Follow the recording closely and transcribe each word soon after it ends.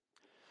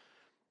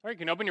All right, you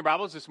can open your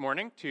Bibles this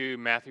morning to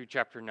Matthew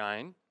chapter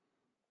 9.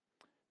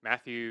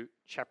 Matthew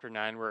chapter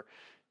 9. We're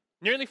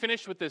nearly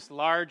finished with this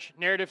large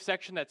narrative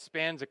section that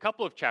spans a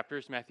couple of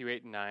chapters, Matthew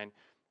 8 and 9,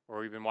 where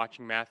we've been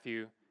watching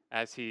Matthew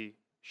as he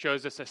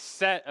shows us a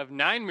set of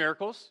 9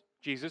 miracles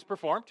Jesus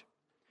performed.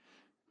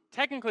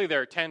 Technically,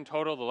 there are 10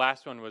 total. The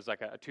last one was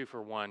like a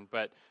 2-for-1,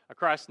 but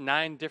across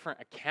 9 different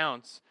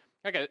accounts,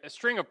 like a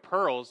string of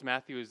pearls,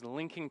 Matthew is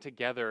linking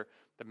together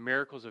the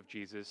miracles of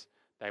Jesus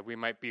that we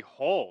might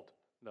behold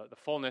the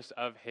fullness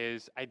of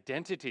his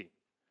identity.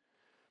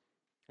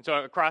 And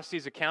so across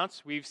these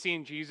accounts, we've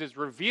seen Jesus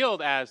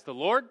revealed as the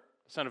Lord,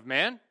 the Son of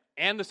Man,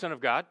 and the Son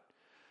of God.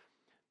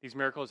 These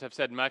miracles have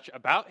said much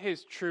about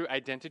his true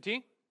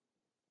identity.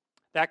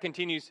 That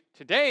continues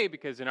today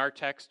because in our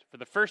text, for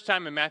the first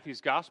time in Matthew's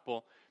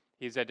gospel,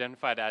 he is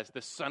identified as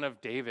the Son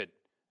of David.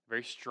 A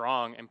very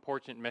strong,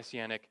 important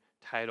messianic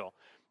title.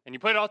 And you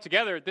put it all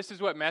together, this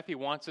is what Matthew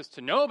wants us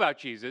to know about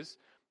Jesus,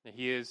 that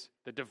he is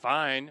the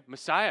divine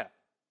Messiah.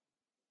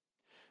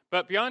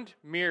 But beyond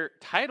mere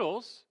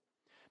titles,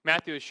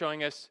 Matthew is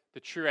showing us the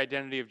true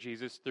identity of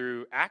Jesus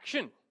through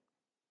action.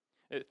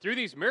 Through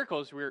these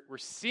miracles, we're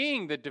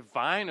seeing the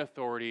divine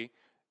authority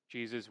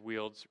Jesus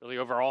wields really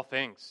over all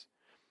things.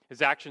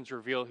 His actions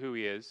reveal who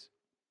he is.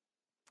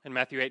 In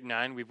Matthew 8 and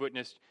 9, we've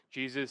witnessed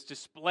Jesus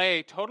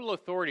display total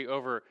authority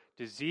over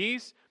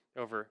disease,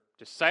 over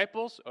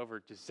disciples, over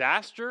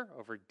disaster,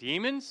 over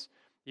demons,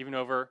 even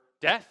over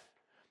death.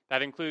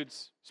 That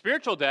includes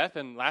spiritual death,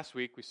 and last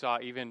week we saw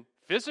even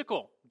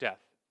physical death.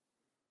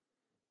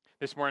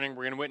 This morning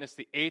we're going to witness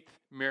the 8th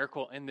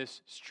miracle in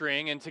this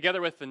string, and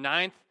together with the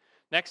 9th,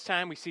 next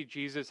time we see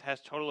Jesus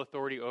has total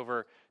authority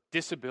over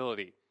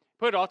disability.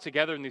 Put it all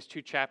together in these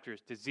 2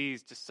 chapters: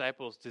 disease,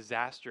 disciples,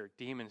 disaster,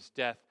 demons,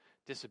 death,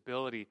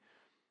 disability,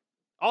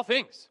 all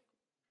things.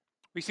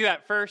 We see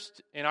that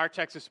first in our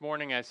text this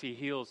morning as he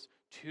heals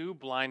 2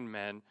 blind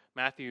men,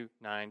 Matthew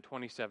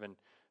 9:27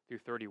 through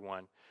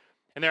 31.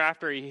 And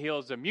thereafter he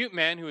heals a mute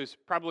man who is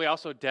probably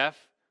also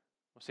deaf.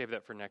 We'll save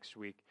that for next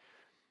week.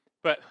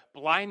 But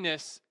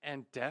blindness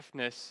and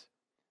deafness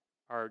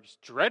are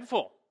just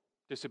dreadful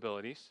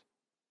disabilities.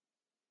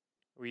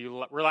 We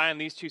rely on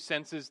these 2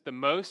 senses the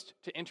most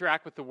to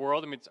interact with the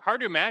world. I mean, it's hard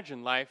to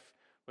imagine life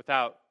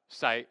without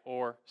sight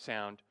or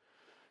sound.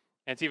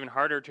 And it's even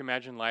harder to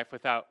imagine life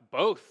without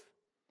both.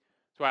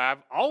 That's why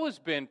I've always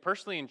been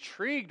personally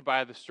intrigued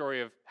by the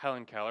story of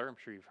Helen Keller. I'm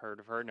sure you've heard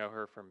of her, know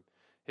her from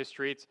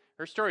history.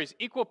 Her story is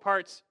equal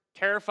parts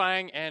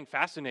terrifying and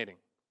fascinating.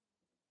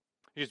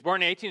 She was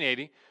born in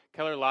 1880.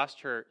 Keller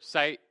lost her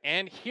sight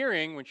and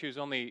hearing when she was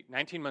only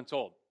 19 months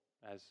old,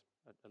 as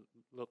a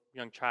little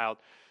young child.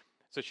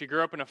 So she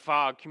grew up in a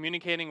fog,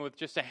 communicating with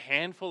just a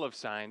handful of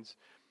signs.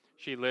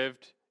 She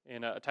lived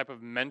in a type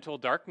of mental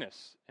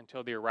darkness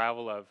until the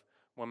arrival of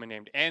a woman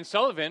named Anne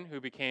Sullivan, who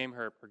became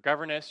her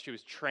governess. She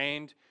was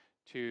trained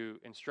to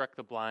instruct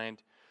the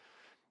blind.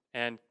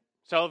 And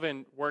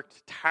Sullivan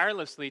worked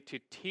tirelessly to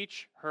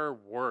teach her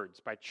words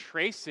by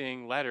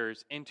tracing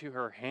letters into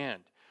her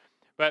hand.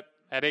 But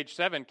at age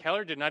 7,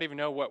 Keller did not even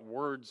know what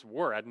words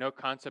were, had no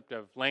concept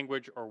of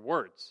language or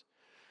words.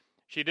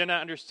 She did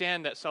not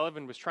understand that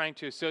Sullivan was trying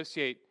to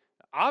associate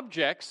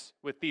objects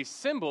with these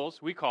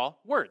symbols we call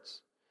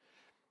words.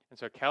 And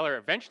so Keller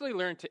eventually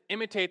learned to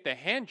imitate the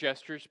hand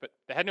gestures, but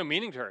they had no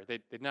meaning to her. They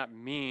did not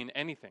mean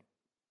anything.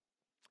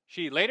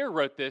 She later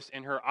wrote this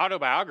in her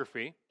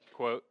autobiography,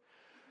 quote,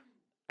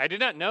 "I did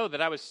not know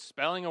that I was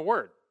spelling a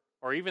word,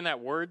 or even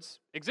that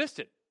words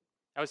existed.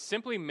 I was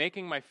simply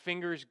making my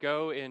fingers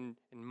go in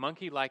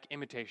monkey-like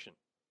imitation,"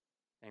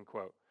 end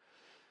quote.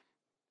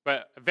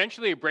 But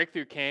eventually a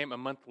breakthrough came a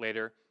month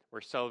later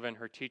where Sullivan,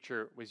 her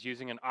teacher, was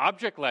using an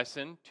object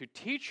lesson to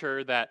teach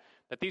her that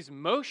these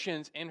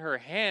motions in her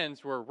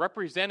hands were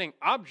representing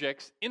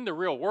objects in the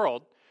real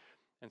world.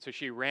 And so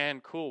she ran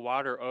cool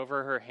water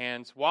over her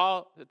hands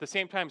while at the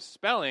same time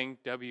spelling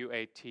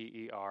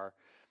W-A-T-E-R.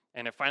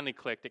 And it finally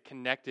clicked. It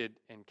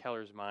connected in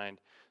Keller's mind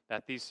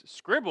that these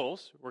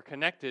scribbles were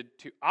connected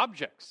to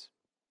objects.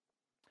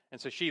 And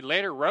so she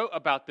later wrote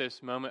about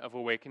this moment of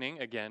awakening,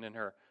 again in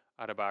her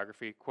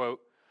autobiography,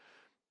 quote,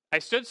 "I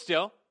stood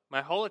still,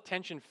 my whole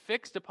attention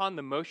fixed upon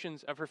the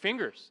motions of her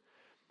fingers.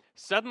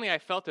 Suddenly I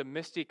felt a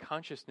misty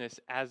consciousness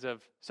as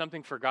of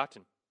something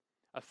forgotten,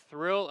 a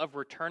thrill of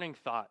returning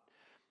thought,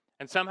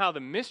 and somehow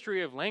the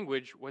mystery of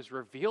language was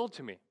revealed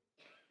to me.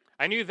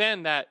 I knew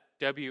then that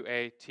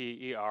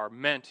W-A-T-E-R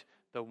meant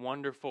the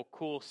wonderful,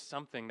 cool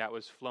something that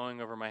was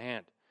flowing over my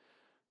hand.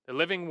 The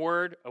living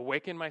word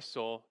awakened my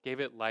soul,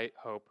 gave it light,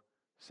 hope,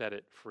 set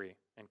it free,"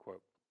 end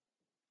quote.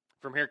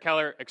 From here,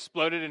 Keller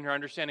exploded in her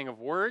understanding of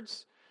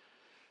words.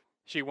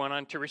 She went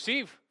on to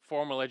receive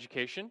formal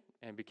education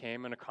and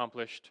became an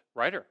accomplished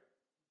writer.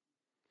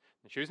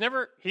 And she was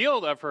never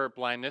healed of her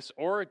blindness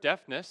or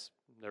deafness.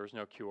 There was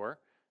no cure.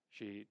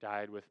 She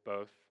died with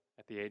both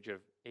at the age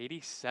of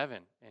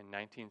 87 in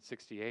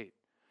 1968.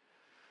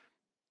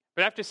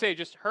 But I have to say,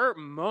 just her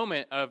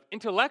moment of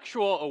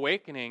intellectual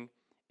awakening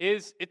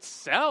is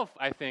itself,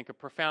 I think, a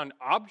profound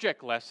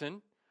object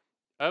lesson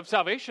of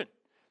salvation.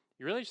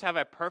 you really just have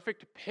a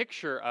perfect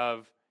picture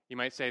of, you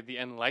might say, the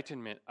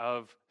enlightenment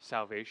of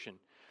salvation.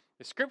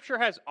 The Scripture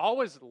has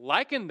always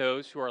likened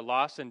those who are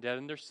lost and dead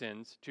in their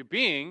sins to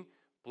being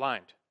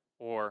blind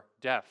or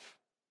deaf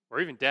or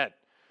even dead.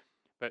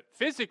 But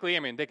physically,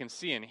 they can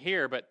see and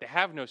hear, but they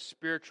have no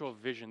spiritual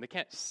vision. They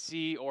can't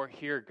see or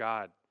hear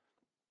God.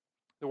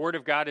 The Word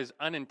of God is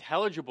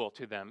unintelligible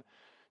to them.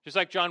 Just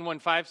like John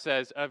 1:5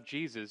 says of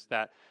Jesus,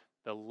 that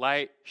the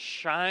light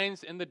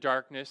shines in the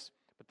darkness,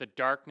 but the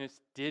darkness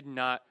did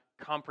not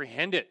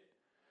comprehend it.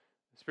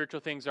 Spiritual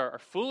things are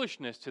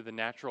foolishness to the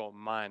natural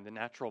mind, the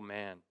natural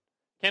man.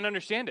 Can't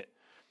understand it.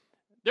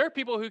 There are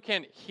people who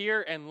can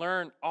hear and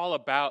learn all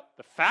about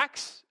the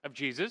facts of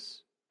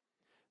Jesus.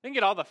 They can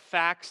get all the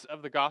facts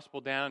of the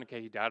gospel down.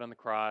 Okay, he died on the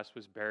cross,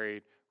 was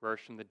buried, rose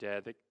from the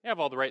dead. They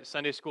have all the right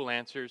Sunday school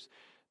answers.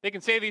 They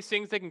can say these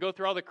things. They can go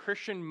through all the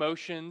Christian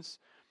motions.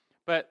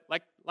 But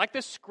like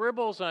the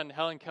scribbles on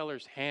Helen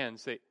Keller's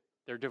hands,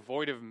 they're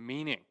devoid of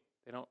meaning.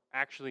 They don't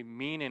actually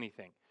mean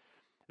anything.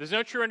 There's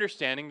no true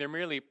understanding. They're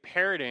merely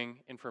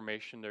parroting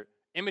information. They're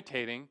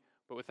imitating,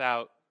 but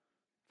without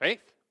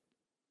faith.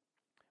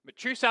 But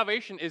true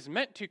salvation is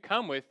meant to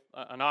come with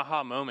an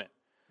aha moment.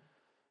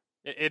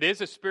 It is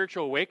a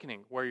spiritual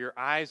awakening where your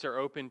eyes are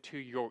open to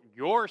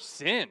your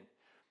sin.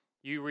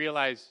 You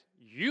realize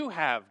you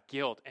have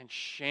guilt and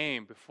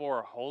shame before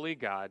a holy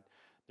God.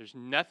 There's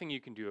nothing you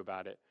can do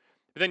about it.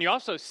 But then you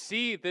also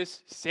see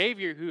this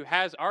Savior who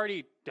has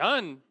already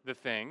done the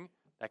thing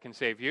that can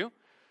save you.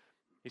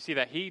 You see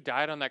that he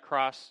died on that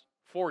cross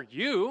for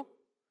you.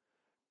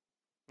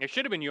 It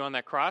should have been you on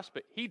that cross,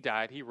 but he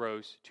died. He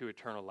rose to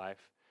eternal life.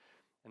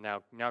 And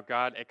now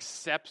God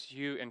accepts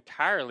you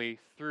entirely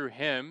through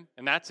him,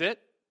 and that's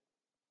it.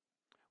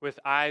 With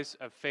eyes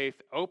of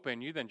faith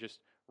open, you then just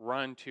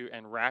run to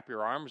and wrap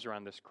your arms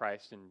around this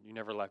Christ, and you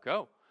never let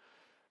go.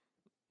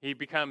 He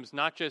becomes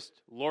not just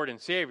Lord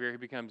and Savior, he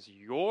becomes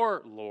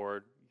your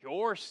Lord,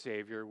 your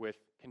Savior with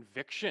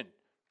conviction,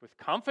 with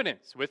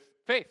confidence, with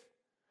faith.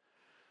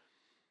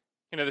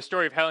 The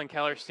story of Helen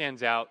Keller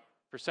stands out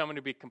for someone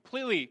to be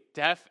completely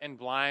deaf and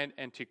blind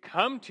and to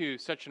come to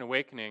such an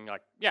awakening.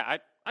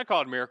 I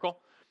call it a miracle.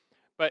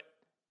 But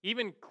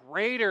even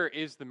greater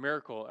is the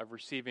miracle of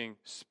receiving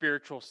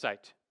spiritual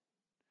sight.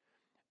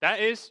 That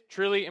is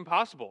truly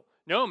impossible.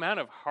 No amount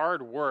of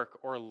hard work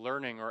or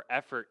learning or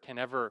effort can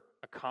ever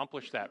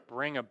accomplish that,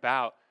 bring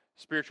about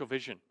spiritual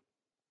vision.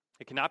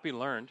 It cannot be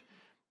learned.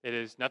 It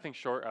is nothing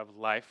short of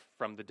life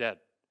from the dead.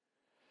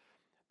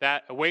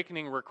 That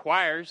awakening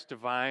requires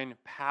divine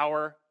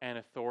power and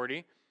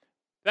authority.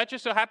 That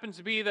just so happens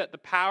to be that the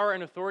power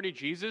and authority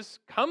Jesus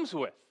comes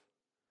with.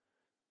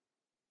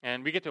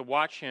 And we get to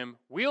watch him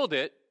wield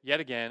it yet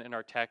again in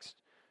our text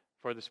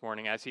for this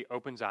morning as he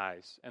opens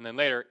eyes, and then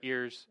later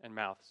ears and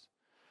mouths.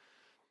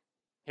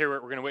 Here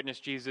we're going to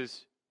witness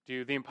Jesus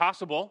do the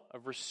impossible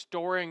of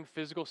restoring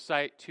physical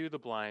sight to the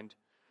blind,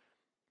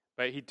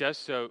 but he does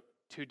so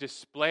to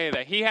display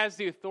that he has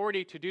the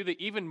authority to do the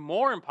even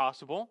more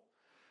impossible.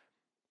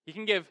 He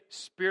can give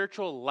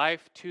spiritual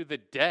life to the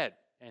dead,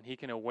 and he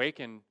can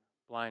awaken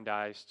blind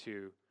eyes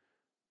to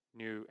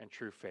new and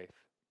true faith.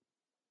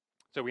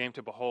 So we aim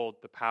to behold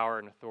the power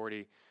and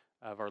authority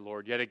of our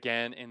Lord yet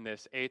again in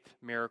this eighth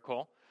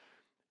miracle,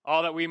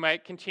 all that we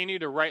might continue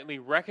to rightly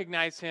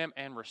recognize him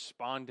and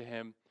respond to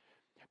him.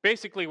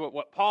 Basically,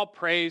 what Paul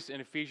prays in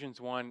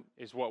Ephesians 1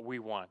 is what we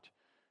want.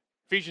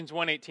 Ephesians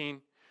 1:18,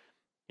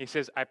 he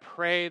says, I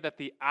pray that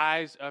the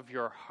eyes of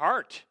your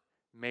heart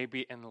may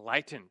be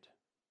enlightened,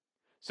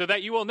 so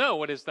that you will know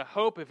what is the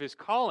hope of his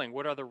calling,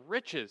 what are the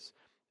riches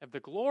of the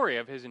glory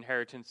of his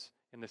inheritance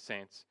in the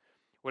saints,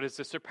 what is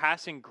the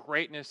surpassing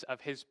greatness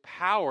of his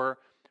power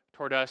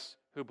toward us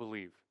who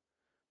believe.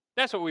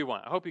 That's what we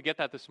want. I hope you get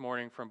that this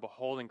morning from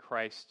beholding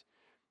Christ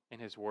in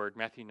his word,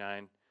 Matthew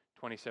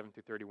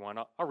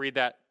 9:27-31. I'll read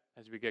that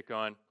as we get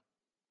going.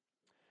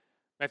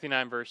 Matthew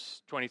 9,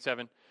 verse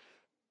 27.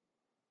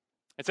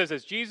 It says,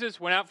 as Jesus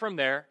went out from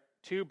there,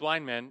 2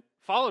 blind men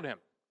followed him,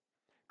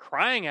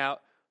 crying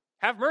out,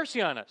 have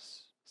mercy on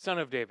us, Son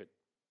of David.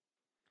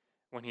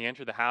 When he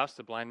entered the house,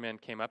 the blind men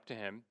came up to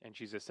him, and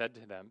Jesus said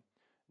to them,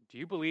 do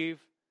you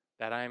believe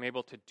that I am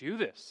able to do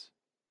this?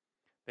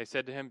 They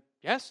said to him,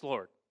 yes,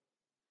 Lord.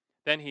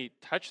 Then he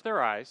touched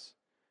their eyes,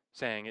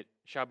 saying, it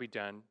shall be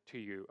done to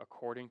you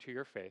according to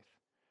your faith.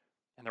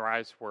 And their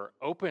eyes were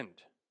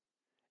opened.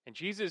 And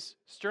Jesus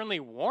sternly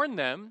warned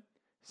them,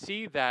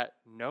 see that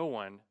no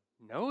one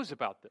knows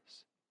about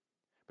this.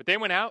 But they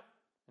went out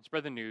and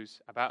spread the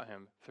news about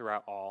him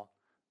throughout all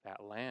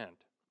that land.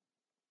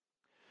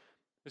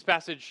 This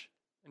passage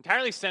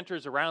entirely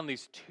centers around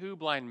these 2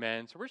 blind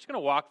men. So we're just going to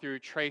walk through,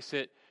 trace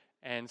it,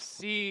 and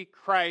see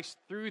Christ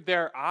through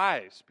their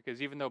eyes,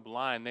 because even though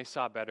blind, they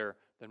saw better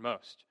than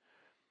most.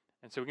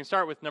 And so we can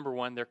start with number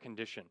 1, their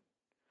condition.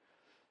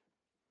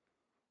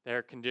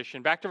 Their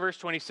condition. Back to verse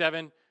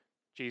 27,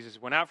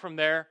 Jesus went out from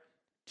there.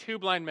 2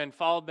 blind men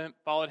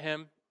followed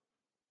him.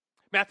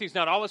 Matthew's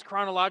not always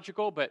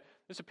chronological, but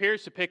this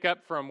appears to pick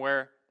up from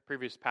where the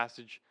previous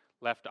passage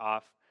left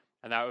off,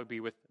 and that would be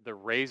with the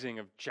raising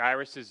of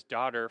Jairus'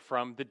 daughter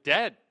from the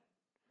dead.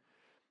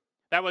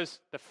 That was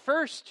the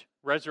first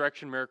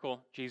resurrection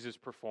miracle Jesus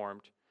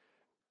performed.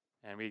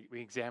 And we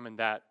examined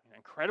that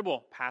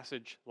incredible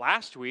passage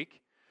last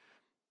week.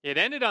 It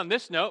ended on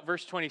this note,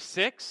 verse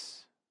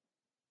 26,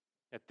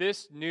 that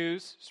this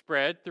news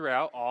spread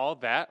throughout all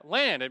that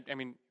land. I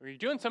mean, when you're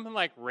doing something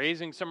like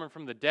raising someone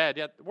from the dead,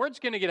 yeah, the word's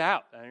going to get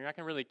out. You're not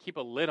going to really keep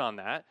a lid on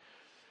that.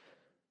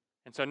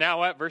 And so now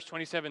what? Verse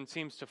 27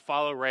 seems to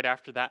follow right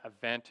after that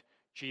event.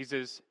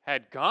 Jesus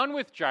had gone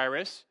with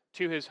Jairus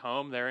to his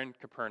home there in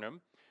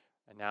Capernaum.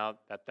 And now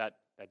that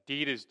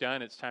deed is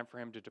done, it's time for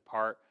him to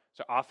depart.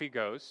 So off he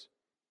goes.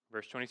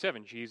 Verse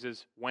 27,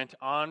 Jesus went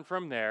on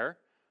from there,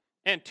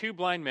 and two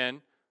blind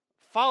men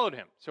followed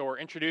him. So we're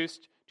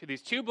introduced to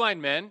these two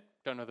blind men.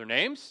 Don't know their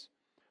names.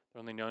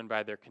 They're only known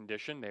by their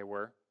condition. They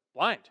were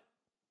blind.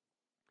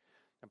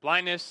 And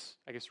blindness,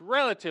 I guess,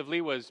 relatively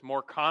was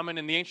more common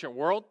in the ancient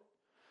world.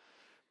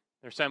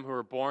 There's some who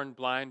were born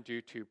blind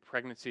due to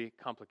pregnancy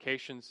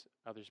complications.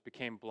 Others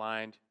became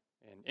blind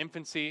in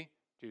infancy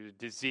due to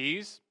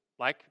disease,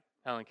 like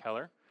Helen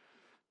Keller.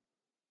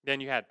 Then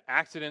you had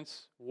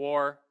accidents,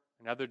 war,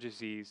 and other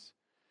disease.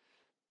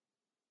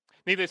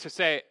 Needless to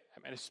say,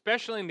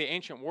 especially in the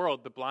ancient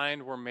world, the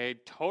blind were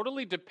made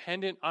totally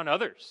dependent on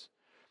others.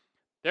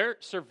 Their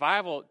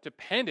survival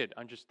depended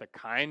on just the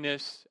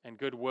kindness and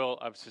goodwill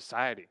of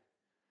society.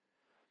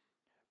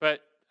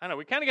 But I don't know,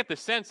 we kind of get the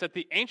sense that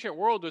the ancient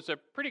world was a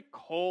pretty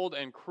cold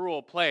and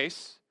cruel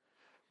place.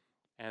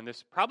 And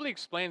this probably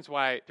explains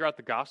why throughout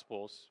the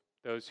Gospels,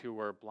 those who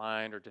were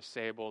blind or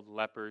disabled,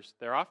 lepers,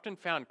 they're often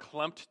found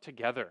clumped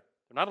together.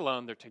 They're not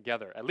alone, they're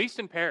together, at least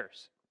in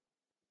pairs.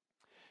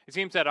 It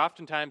seems that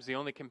oftentimes the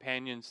only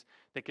companions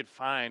they could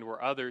find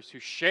were others who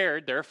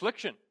shared their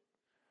affliction.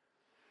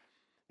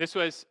 This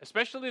was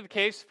especially the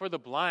case for the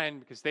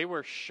blind because they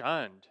were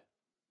shunned.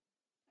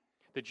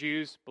 The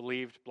Jews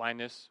believed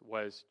blindness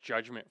was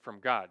judgment from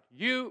God.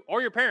 You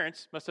or your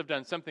parents must have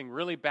done something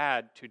really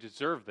bad to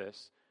deserve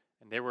this,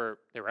 and they were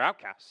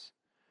outcasts.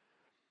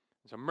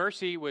 So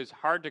mercy was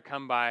hard to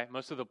come by.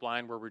 Most of the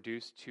blind were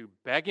reduced to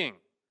begging.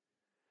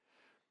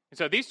 And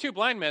so these two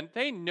blind men,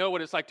 they know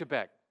what it's like to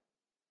beg.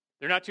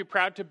 They're not too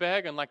proud to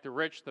beg, unlike the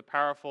rich, the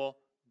powerful,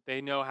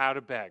 they know how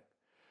to beg.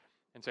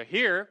 And so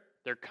here,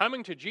 they're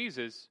coming to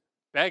Jesus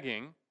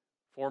begging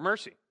for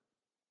mercy.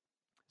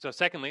 So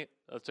secondly,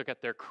 let's look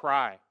at their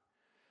cry.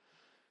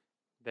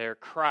 Their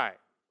cry.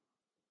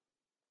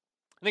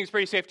 I think it's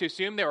pretty safe to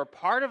assume they were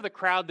part of the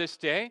crowd this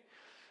day.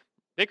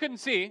 They couldn't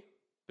see,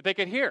 but they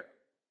could hear.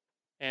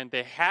 And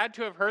they had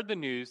to have heard the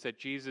news that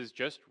Jesus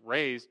just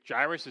raised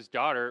Jairus'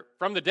 daughter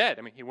from the dead.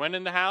 I mean, he went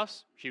in the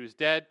house, she was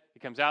dead. He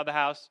comes out of the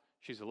house,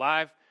 she's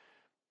alive.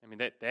 I mean,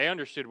 they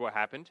understood what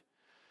happened.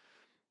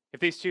 If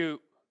these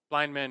two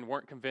blind men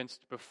weren't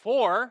convinced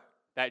before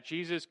that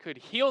Jesus could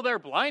heal their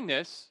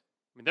blindness,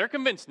 I mean, they're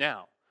convinced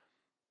now.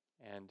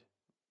 And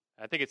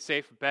I think it's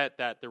safe to bet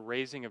that the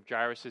raising of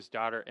Jairus'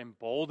 daughter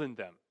emboldened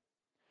them.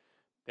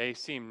 They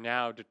seem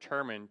now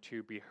determined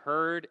to be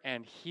heard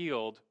and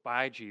healed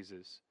by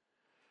Jesus.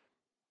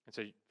 And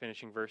so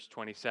finishing verse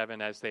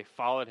 27, as they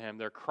followed him,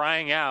 they're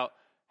crying out,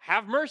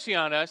 "Have mercy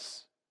on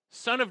us,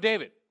 Son of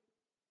David."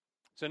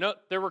 So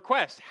note their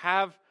request,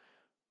 have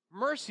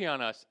mercy on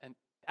us. And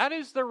that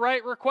is the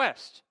right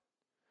request.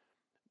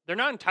 They're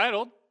not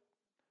entitled.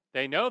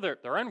 They know they're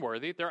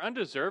unworthy. They're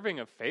undeserving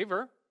of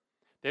favor.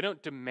 They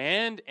don't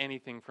demand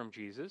anything from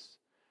Jesus.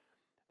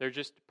 They're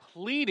just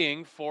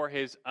pleading for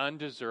his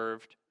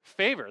undeserved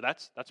favor.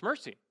 That's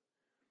mercy.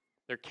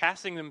 They're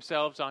casting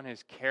themselves on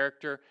his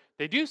character.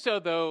 They do so,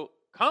 though,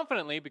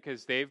 confidently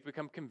because they've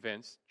become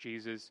convinced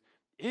Jesus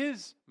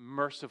is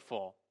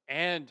merciful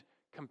and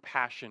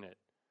compassionate.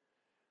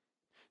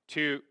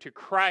 To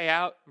cry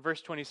out,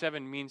 verse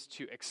 27, means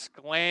to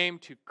exclaim,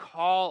 to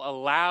call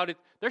aloud.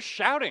 They're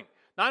shouting,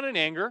 not in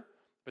anger,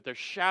 but they're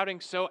shouting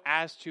so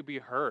as to be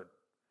heard.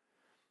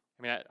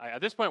 I mean,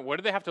 at this point, what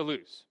do they have to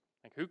lose?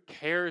 Like, who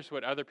cares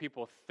what other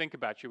people think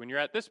about you? When you're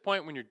at this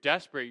point, when you're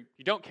desperate,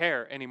 you don't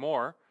care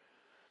anymore.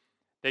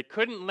 They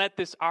couldn't let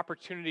this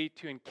opportunity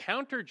to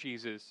encounter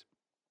Jesus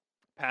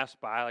pass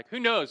by. Like, who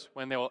knows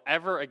when they will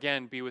ever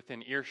again be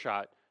within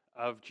earshot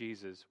of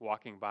Jesus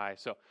walking by.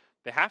 So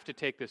they have to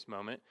take this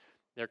moment.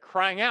 They're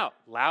crying out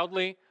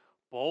loudly,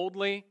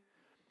 boldly.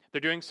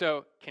 They're doing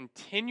so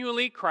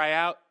continually. Cry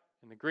out.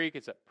 In the Greek,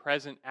 it's a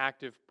present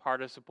active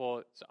participle.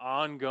 It's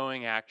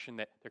ongoing action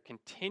that they're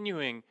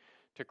continuing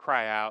to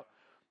cry out.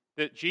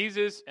 That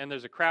Jesus, and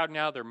there's a crowd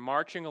now, they're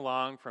marching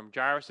along from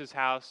Jairus'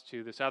 house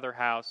to this other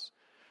house.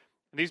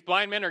 And these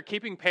blind men are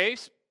keeping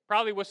pace,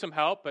 probably with some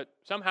help, but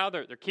somehow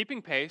they're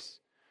keeping pace.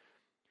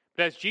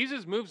 But as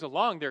Jesus moves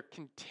along, they're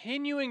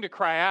continuing to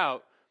cry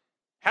out,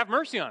 "Have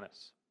mercy on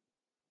us."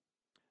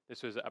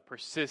 This was a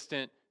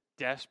persistent,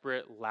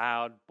 desperate,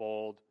 loud,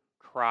 bold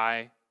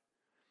cry.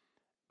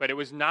 But it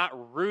was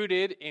not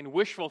rooted in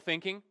wishful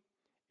thinking.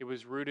 It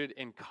was rooted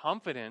in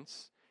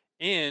confidence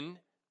in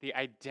the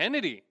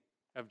identity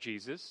of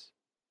Jesus.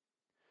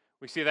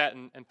 We see that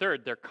in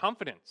third, their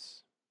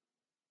confidence.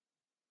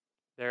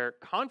 Their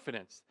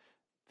confidence.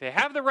 They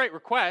have the right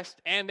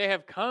request and they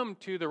have come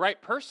to the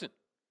right person.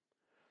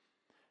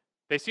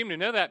 They seem to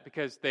know that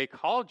because they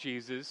call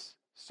Jesus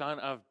Son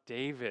of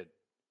David.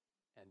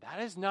 And that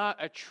is not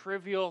a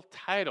trivial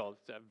title.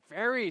 It's a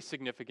very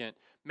significant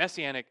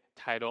messianic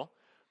title.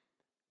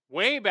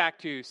 Way back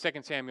to 2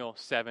 Samuel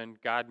 7,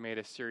 God made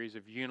a series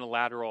of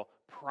unilateral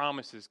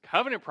promises,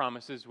 covenant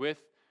promises with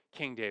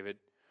King David.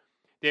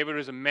 David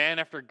was a man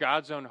after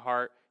God's own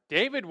heart.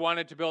 David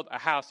wanted to build a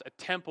house, a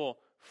temple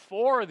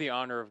for the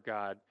honor of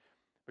God.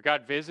 But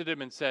God visited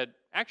him and said,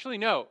 actually,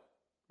 no,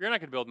 you're not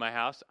going to build my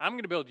house. I'm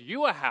going to build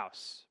you a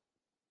house.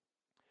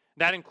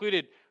 That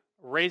included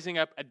raising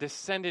up a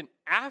descendant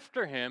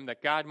after him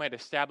that God might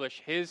establish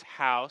his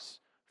house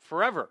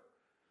forever.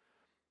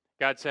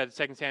 God said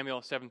in 2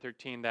 Samuel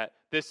 7:13 that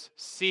this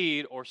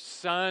seed or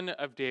son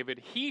of David,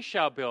 he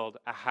shall build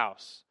a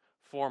house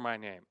for my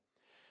name.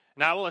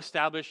 And I will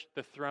establish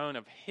the throne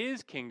of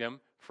his kingdom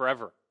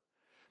forever.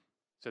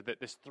 So that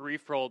this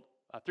threefold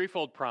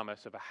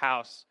promise of a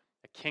house,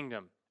 a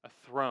kingdom, a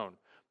throne,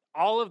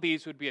 all of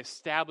these would be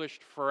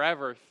established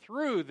forever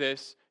through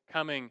this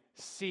coming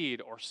seed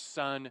or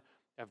son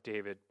of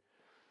David.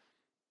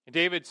 And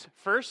David's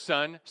first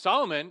son,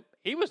 Solomon,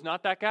 he was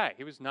not that guy.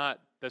 He was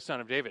not the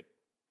son of David.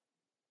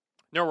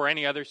 Nor were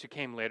any others who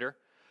came later.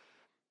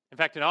 In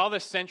fact, in all the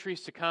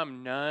centuries to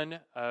come, none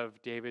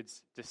of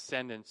David's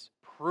descendants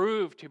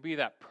proved to be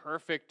that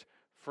perfect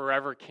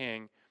forever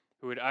king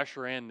who would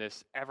usher in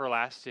this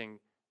everlasting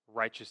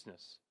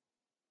righteousness.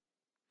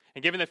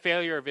 And given the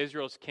failure of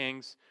Israel's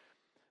kings,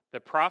 the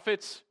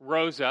prophets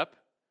rose up,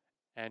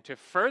 and to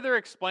further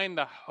explain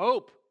the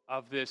hope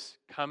of this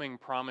coming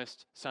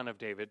promised son of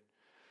David,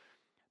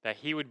 that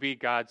he would be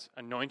God's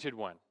anointed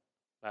one.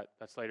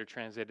 That's later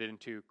translated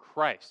into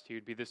Christ. He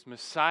would be this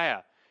Messiah.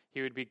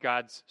 He would be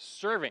God's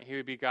servant. He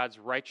would be God's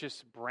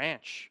righteous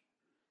branch.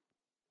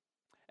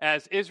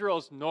 As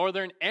Israel's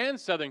northern and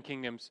southern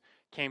kingdoms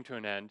came to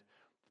an end,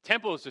 the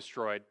temple was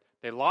destroyed.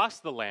 They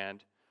lost the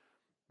land.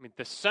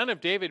 The son of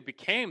David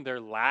became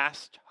their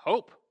last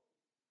hope.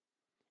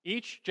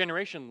 Each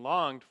generation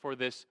longed for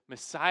this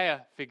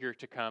Messiah figure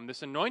to come,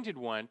 this anointed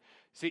one.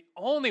 It's the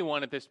only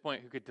one at this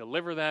point who could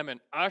deliver them and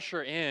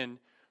usher in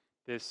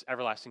this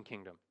everlasting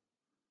kingdom.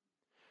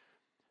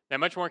 Now,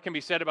 much more can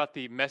be said about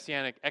the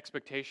messianic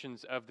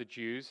expectations of the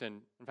Jews,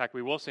 and in fact,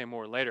 we will say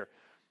more later.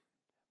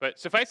 But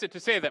suffice it to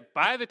say that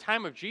by the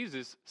time of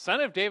Jesus, Son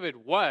of David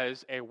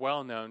was a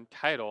well-known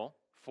title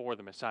for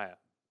the Messiah.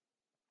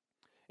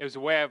 It was a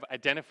way of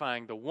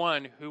identifying the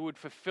one who would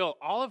fulfill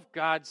all of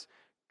God's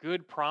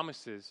good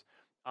promises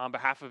on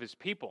behalf of his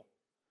people.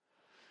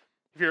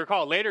 If you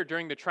recall, later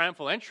during the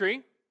triumphal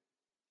entry,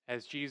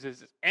 as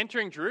Jesus is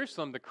entering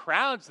Jerusalem, the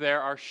crowds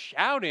there are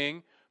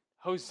shouting,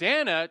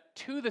 Hosanna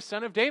to the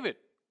Son of David.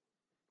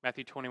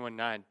 Matthew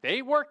 21:9.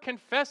 They were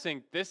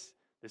confessing this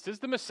is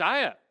the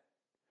Messiah.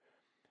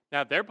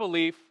 Now, their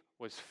belief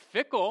was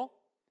fickle,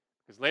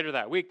 because later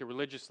that week, the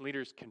religious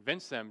leaders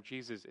convinced them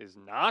Jesus is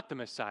not the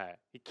Messiah.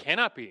 He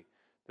cannot be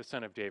the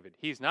Son of David.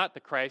 He's not the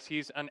Christ.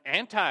 He's an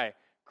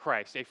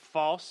anti-Christ, a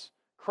false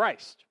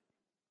Christ.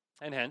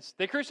 And hence,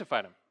 they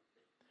crucified him.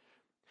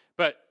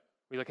 But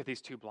we look at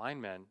these two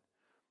blind men,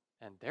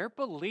 and their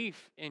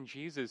belief in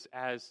Jesus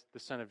as the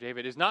Son of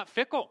David is not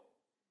fickle.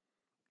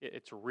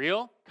 It's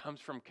real, comes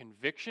from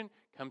conviction,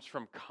 comes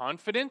from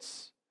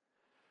confidence.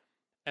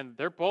 And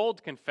their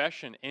bold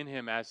confession in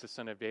him as the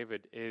Son of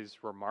David is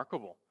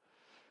remarkable.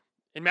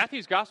 In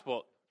Matthew's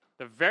Gospel,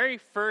 the very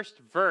first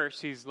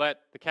verse, he's let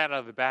the cat out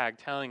of the bag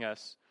telling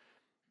us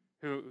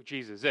who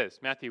Jesus is.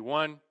 Matthew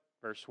 1,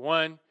 verse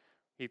 1,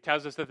 he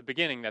tells us at the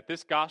beginning that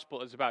this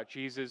gospel is about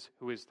Jesus,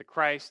 who is the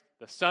Christ,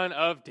 the Son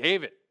of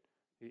David.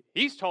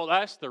 He's told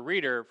us, the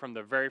reader, from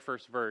the very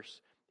first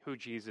verse, who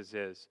Jesus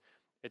is.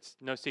 It's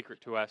no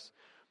secret to us.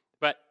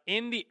 But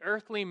in the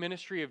earthly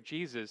ministry of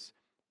Jesus,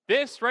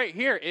 this right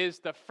here is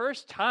the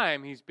first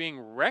time he's being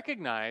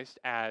recognized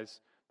as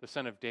the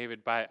Son of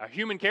David by a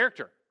human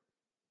character.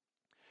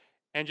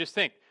 And just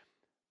think,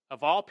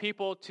 of all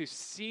people to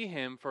see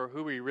him for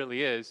who he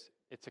really is,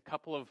 it's a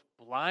couple of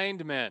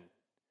blind men.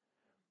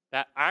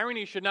 That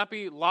irony should not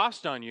be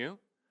lost on you.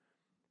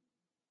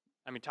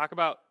 Talk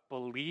about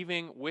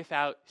believing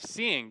without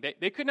seeing.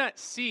 They could not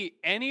see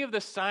any of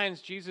the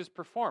signs Jesus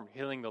performed,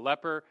 healing the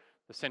leper,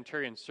 the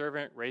centurion's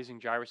servant,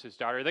 raising Jairus'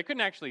 daughter. They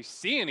couldn't actually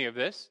see any of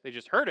this. They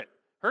just heard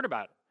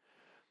about it.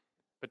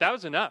 But that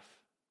was enough.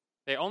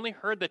 They only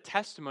heard the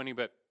testimony,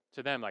 but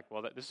to them,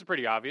 this is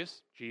pretty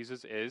obvious.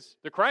 Jesus is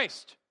the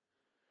Christ.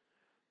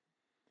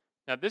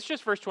 Now, this is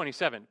just verse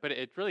 27, but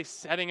it's really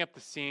setting up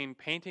the scene,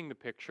 painting the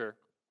picture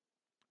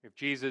of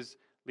Jesus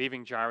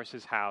leaving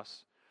Jairus'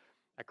 house.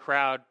 A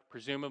crowd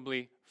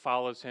presumably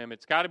follows him.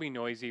 It's got to be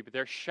noisy, but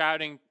they're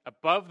shouting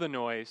above the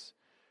noise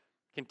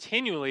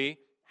continually,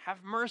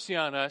 "Have mercy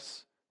on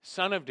us,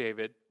 Son of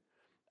David."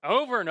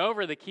 Over and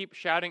over, they keep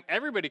shouting.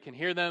 Everybody can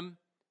hear them,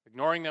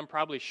 ignoring them,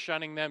 probably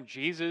shunning them.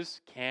 Jesus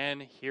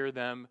can hear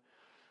them.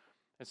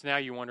 And so now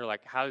you wonder,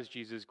 how is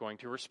Jesus going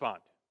to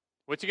respond?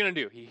 What's he going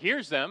to do? He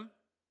hears them.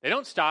 They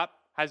don't stop.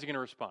 How's he going to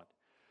respond?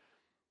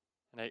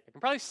 And I can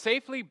probably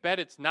safely bet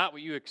it's not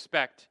what you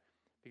expect,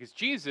 because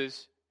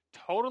Jesus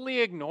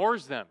totally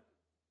ignores them.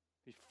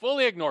 He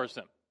fully ignores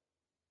them.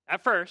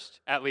 At first,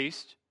 at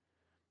least.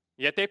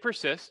 Yet they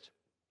persist.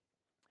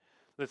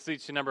 This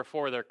leads to number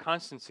 4, their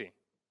constancy.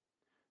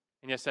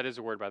 And yes, that is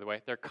a word, by the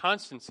way. Their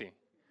constancy.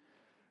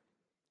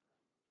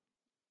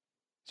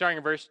 Starting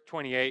in verse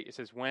 28, it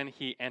says, when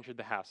he entered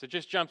the house. It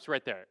just jumps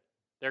right there.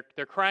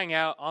 They're crying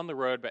out on the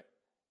road, but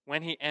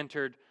when he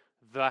entered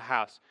the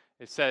house.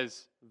 It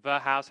says the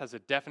house has a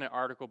definite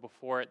article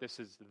before it. This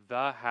is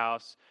the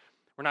house.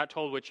 We're not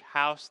told which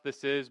house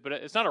this is, but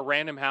it's not a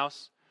random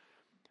house.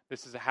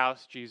 This is a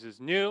house Jesus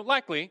knew,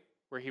 likely,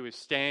 where he was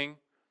staying.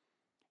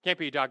 Can't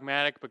be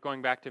dogmatic, but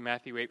going back to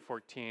Matthew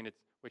 8:14,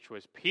 which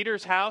was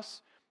Peter's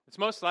house, it's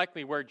most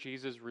likely where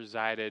Jesus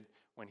resided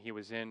when he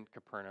was in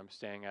Capernaum,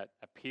 staying at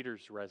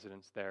Peter's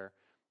residence there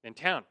in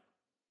town.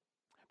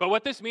 But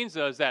what this means,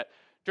 though, is that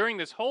during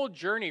this whole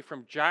journey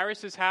from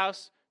Jairus'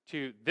 house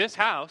to this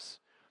house,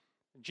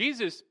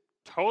 Jesus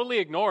totally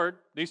ignored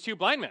these 2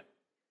 blind men.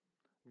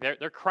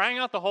 They're crying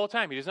out the whole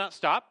time. He does not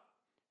stop,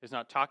 does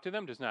not talk to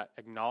them, does not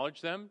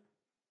acknowledge them,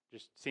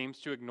 just seems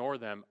to ignore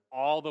them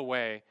all the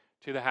way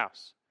to the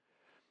house.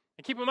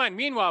 And keep in mind,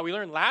 meanwhile, we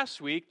learned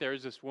last week there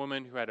was this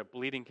woman who had a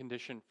bleeding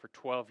condition for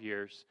 12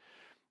 years,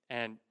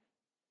 and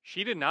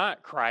she did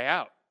not cry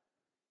out.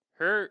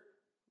 Her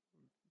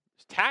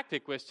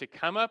tactic was to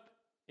come up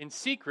in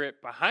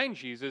secret behind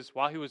Jesus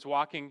while he was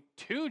walking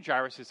to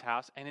Jairus'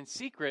 house, and in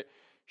secret,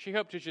 she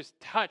hoped to just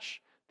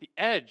touch the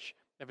edge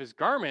of his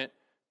garment,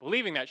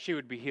 believing that she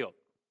would be healed.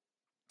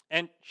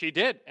 And she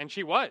did, and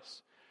she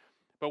was.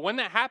 But when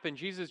that happened,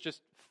 Jesus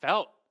just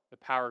felt the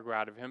power go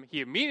out of him.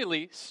 He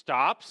immediately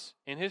stops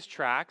in his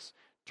tracks,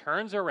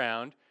 turns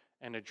around,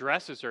 and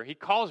addresses her. He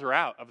calls her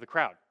out of the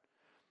crowd.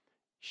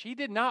 She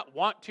did not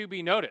want to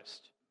be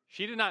noticed.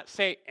 She did not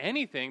say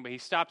anything, but he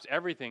stops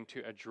everything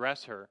to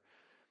address her.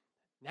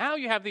 Now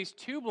you have these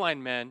 2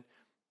 blind men.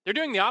 They're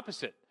doing the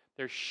opposite.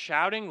 They're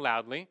shouting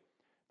loudly.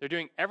 They're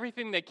doing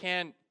everything they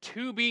can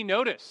to be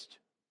noticed.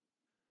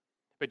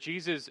 But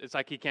Jesus, it's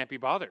like he can't be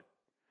bothered.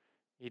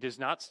 He does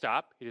not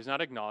stop. He does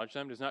not acknowledge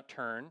them, does not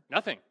turn,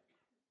 nothing.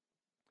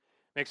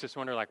 Makes us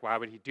wonder, like, why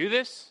would he do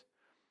this?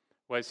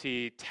 Was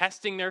he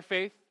testing their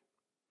faith?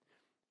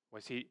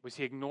 Was he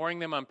ignoring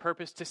them on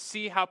purpose to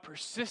see how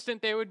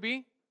persistent they would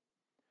be?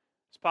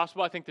 It's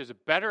possible. I think there's a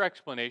better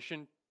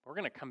explanation. We're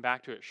going to come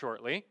back to it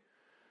shortly.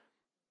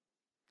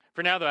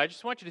 For now, though, I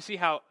just want you to see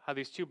how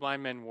these 2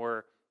 blind men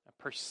were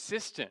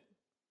persistent.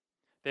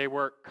 They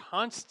were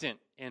constant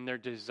in their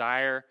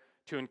desire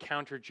to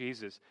encounter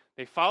Jesus.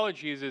 They followed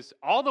Jesus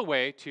all the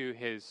way to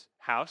his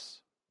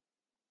house,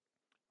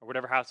 or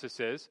whatever house this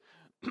is,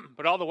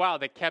 but all the while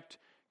they kept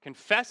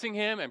confessing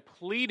him and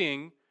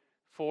pleading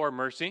for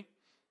mercy.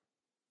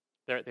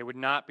 They would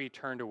not be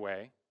turned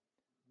away,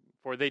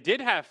 for they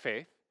did have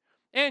faith,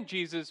 and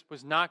Jesus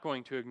was not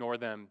going to ignore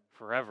them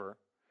forever.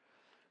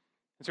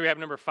 And so we have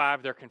number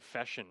 5, their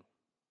confession.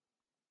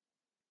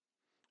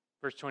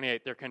 Verse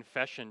 28, their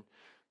confession.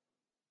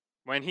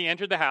 When he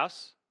entered the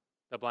house,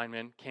 the blind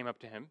men came up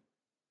to him,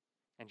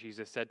 and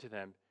Jesus said to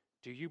them,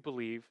 "Do you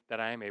believe that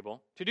I am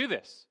able to do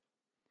this?"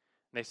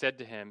 And they said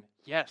to him,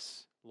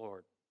 "Yes,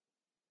 Lord."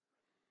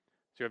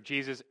 So of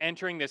Jesus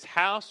entering this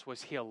house,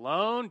 was he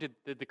alone? Did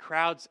the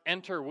crowds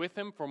enter with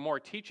him for more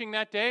teaching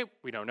that day?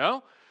 We don't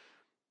know.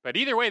 But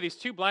either way, these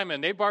 2 blind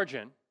men, they barge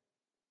in.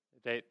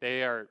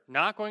 They are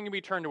not going to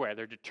be turned away.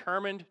 They're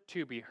determined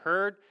to be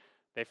heard.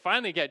 They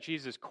finally get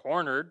Jesus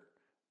cornered.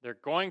 They're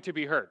going to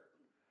be heard.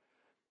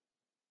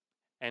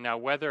 And now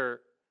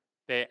whether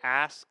they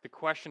ask the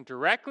question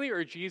directly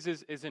or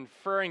Jesus is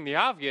inferring the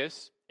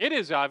obvious, it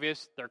is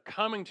obvious they're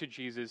coming to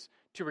Jesus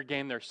to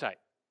regain their sight.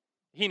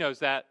 He knows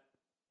that.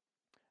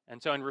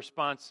 And so in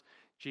response,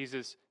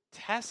 Jesus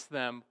tests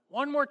them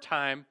one more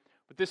time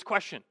with this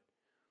question.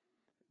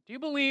 Do you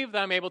believe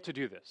that I'm able to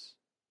do this?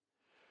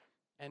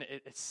 And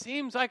it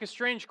seems like a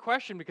strange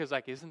question because,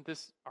 isn't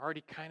this already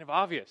kind of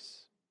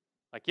obvious?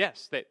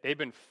 Yes, they've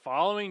been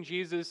following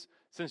Jesus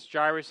since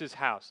Jairus'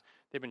 house.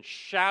 They've been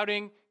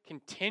shouting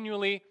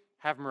continually,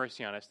 "Have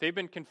mercy on us." They've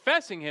been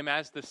confessing him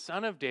as the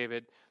Son of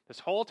David this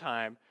whole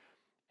time.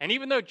 And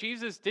even though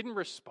Jesus didn't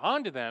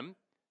respond to them,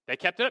 they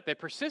kept it up. They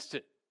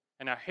persisted.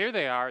 And now here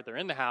they are. They're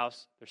in the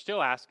house. They're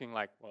still asking,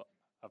 well,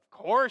 of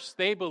course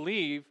they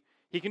believe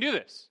he can do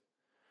this.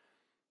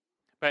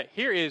 But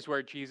here is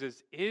where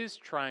Jesus is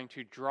trying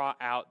to draw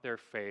out their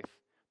faith,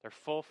 their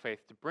full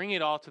faith, to bring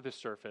it all to the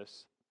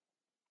surface.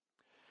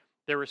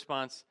 Their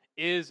response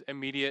is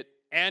immediate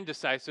and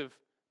decisive,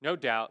 no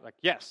doubt.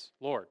 Yes,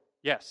 Lord,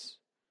 yes.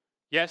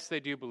 Yes,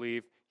 they do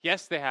believe.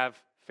 Yes, they have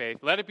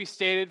faith. Let it be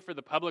stated for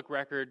the public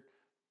record,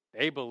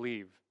 they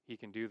believe he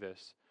can do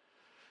this.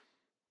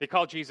 They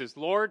call Jesus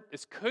Lord.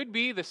 This could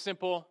be the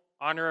simple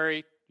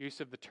honorary use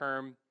of the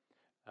term.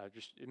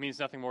 It means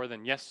nothing more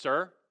than yes,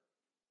 sir.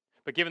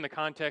 But given the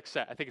context,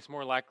 I think it's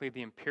more likely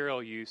the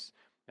imperial use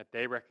that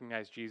they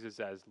recognize Jesus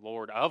as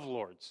Lord of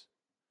Lords.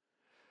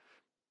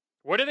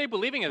 What are they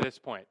believing at this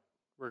point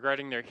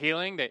regarding their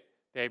healing?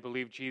 They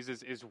believe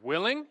Jesus is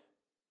willing,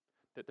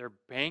 that they're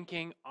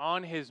banking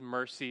on his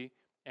mercy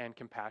and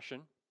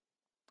compassion.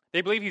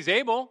 They believe he's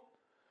able.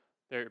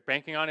 They're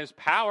banking on his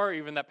power,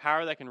 even that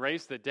power that can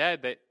raise the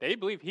dead. They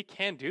believe he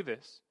can do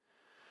this.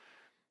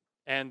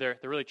 And they're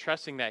really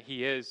trusting that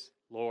he is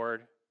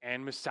Lord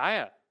and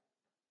Messiah.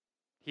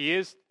 He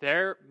is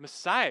their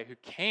Messiah who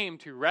came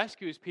to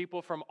rescue his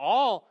people from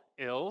all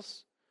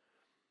ills.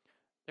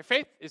 Their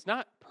faith is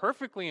not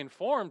perfectly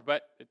informed,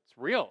 but it's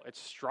real,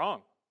 it's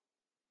strong.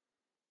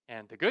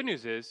 And the good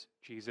news is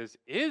Jesus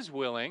is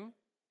willing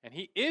and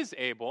he is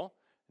able,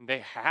 and they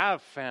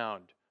have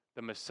found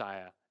the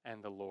Messiah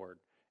and the Lord.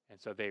 And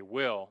so they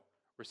will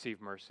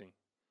receive mercy.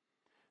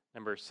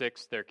 Number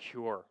 6, their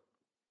cure.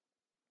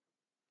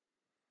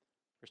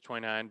 Verse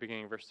 29,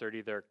 beginning of verse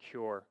 30, their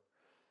cure.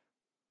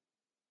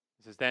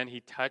 It says, then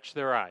he touched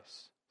their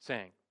eyes,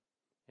 saying,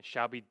 it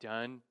shall be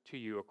done to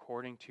you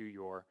according to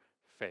your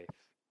faith.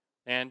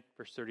 And,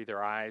 verse 30,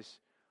 their eyes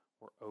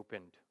were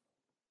opened.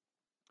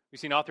 We've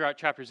seen all throughout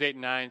chapters 8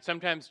 and 9,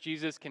 sometimes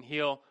Jesus can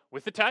heal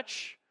with a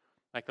touch,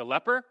 like the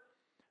leper.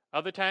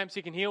 Other times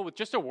he can heal with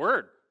just a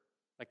word,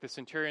 like the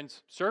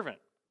centurion's servant.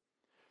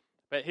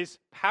 But his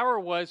power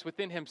was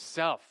within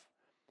himself.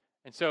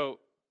 And so,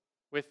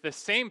 with the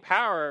same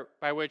power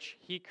by which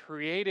he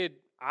created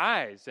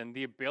eyes and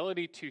the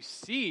ability to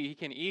see, he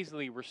can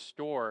easily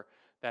restore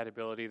that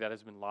ability that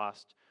has been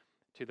lost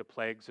to the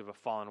plagues of a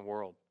fallen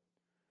world.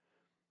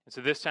 And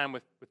so this time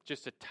with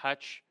just a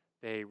touch,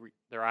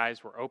 their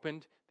eyes were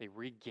opened. They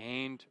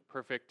regained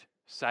perfect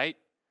sight.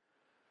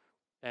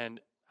 And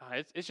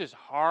it's just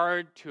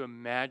hard to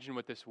imagine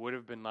what this would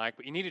have been like,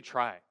 but you need to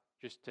try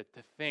just to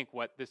think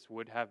what this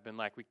would have been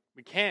like.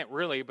 We can't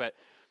really, but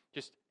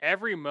just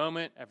every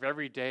moment of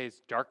every day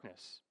is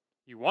darkness.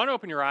 You want to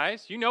open your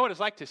eyes. You know what it's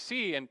like to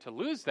see, and to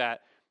lose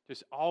that,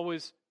 there's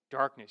always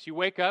darkness. You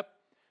wake up,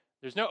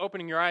 there's no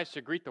opening your eyes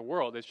to greet the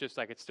world. It's just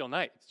like it's still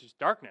night. It's just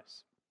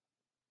darkness.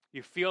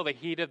 You feel the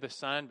heat of the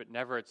sun, but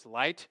never its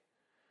light.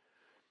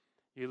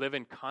 You live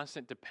in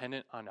constant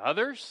dependence on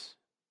others.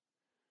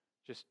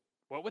 Just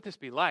what would this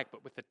be like?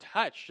 But with the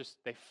touch, just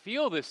they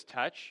feel this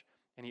touch,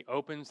 and he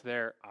opens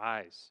their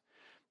eyes.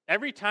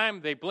 Every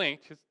time they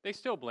blinked, they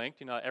still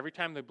blinked, every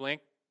time they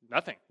blinked,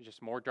 nothing,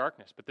 just more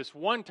darkness. But this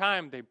one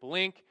time they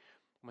blink,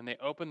 when they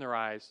open their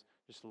eyes,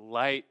 just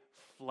light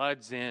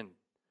floods in.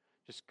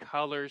 Just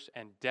colors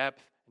and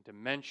depth and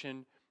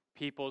dimension,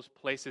 peoples,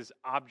 places,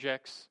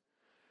 objects.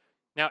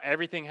 Now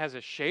everything has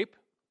a shape.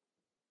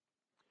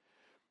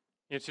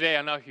 Today, I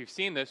don't know if you've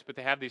seen this, but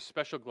they have these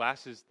special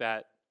glasses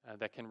that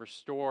can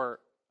restore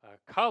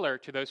color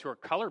to those who are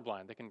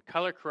colorblind. They can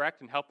color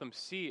correct and help them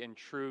see in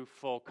true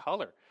full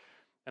color.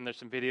 And there's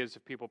some videos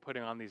of people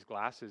putting on these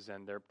glasses,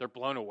 and they're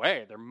blown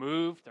away. They're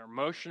moved, they're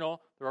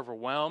emotional, they're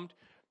overwhelmed.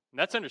 And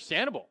that's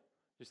understandable.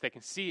 Just they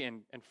can see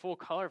in full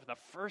color for the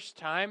first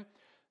time.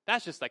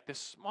 That's just like the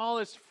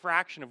smallest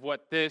fraction of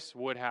what this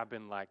would have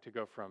been like to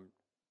go from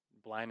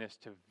blindness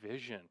to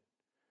vision.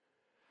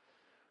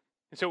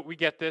 And so we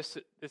get this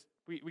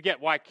we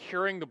get why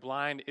curing the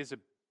blind is a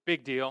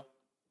big deal.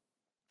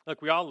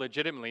 Look, we all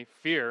legitimately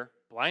fear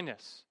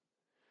blindness.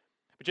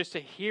 But just to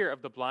hear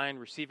of the blind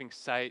receiving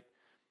sight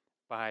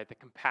by the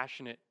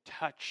compassionate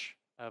touch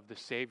of the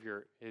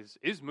Savior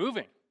is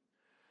moving.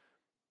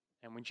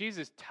 And when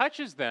Jesus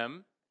touches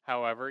them,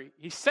 however,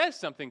 he says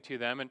something to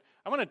them, and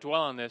I want to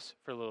dwell on this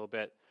for a little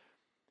bit.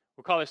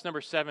 We'll call this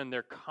number 7,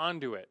 their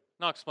conduit.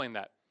 And I'll explain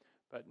that.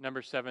 But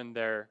number 7,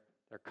 their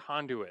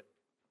conduit.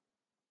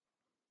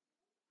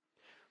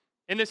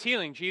 In this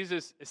healing,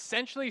 Jesus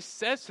essentially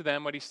says to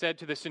them what he said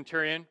to the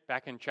centurion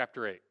back in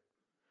chapter 8.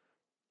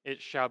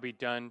 It shall be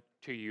done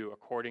to you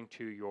according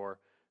to your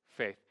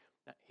faith.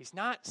 Now, he's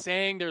not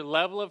saying their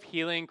level of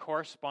healing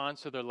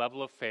corresponds to their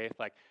level of faith.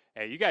 Like,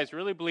 hey, you guys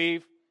really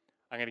believe?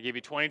 I'm going to give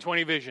you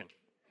 20/20 vision.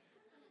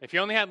 If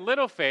you only had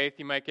little faith,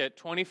 you might get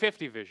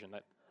 20/50 vision.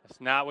 That's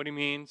not what he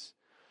means.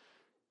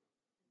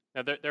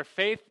 Now, their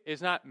faith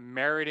is not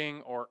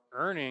meriting or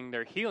earning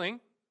their healing.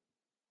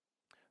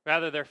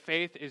 Rather, their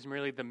faith is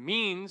merely the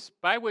means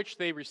by which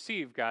they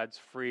receive God's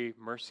free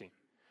mercy.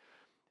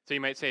 So you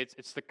might say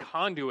it's the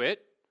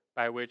conduit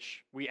by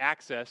which we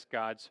access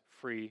God's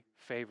free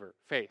favor.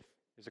 Faith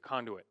is a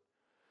conduit.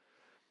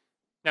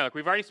 Now, look,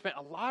 we've already spent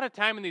a lot of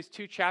time in these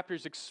 2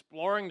 chapters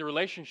exploring the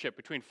relationship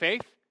between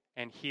faith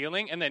and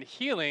healing, and then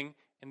healing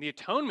and the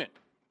atonement.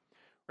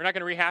 We're not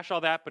going to rehash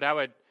all that, but I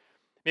would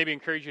maybe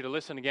encourage you to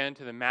listen again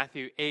to the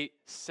Matthew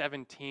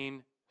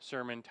 8:17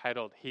 sermon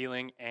titled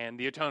Healing and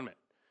the Atonement.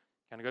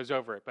 Kind of goes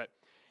over it. But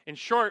in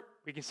short,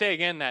 we can say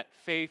again that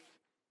faith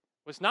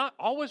was not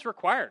always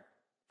required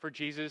for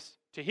Jesus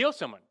to heal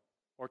someone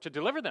or to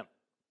deliver them.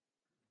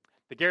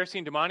 The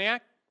Gerasene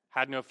demoniac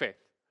had no faith.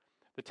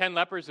 The 10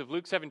 lepers of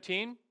Luke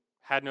 17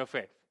 had no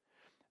faith.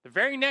 The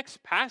very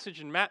next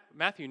passage in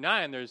Matthew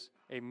 9, there's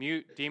a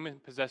mute,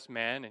 demon-possessed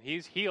man, and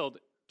he's healed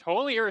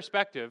totally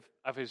irrespective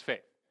of his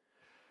faith.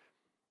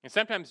 And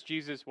sometimes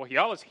Jesus, he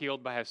always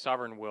healed by his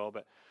sovereign will,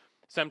 but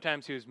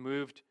sometimes he was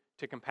moved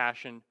to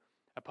compassion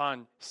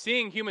upon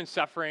seeing human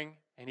suffering,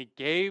 and he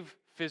gave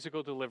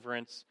physical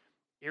deliverance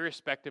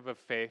irrespective of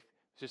faith.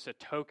 It's just a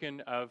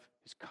token of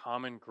his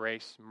common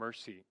grace,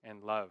 mercy,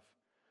 and love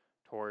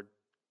toward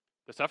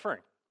the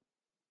suffering.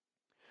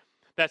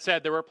 That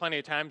said, there were plenty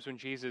of times when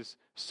Jesus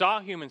saw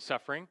human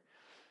suffering,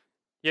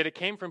 yet it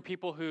came from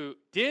people who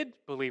did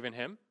believe in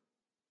him.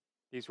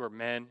 These were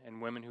men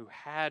and women who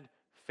had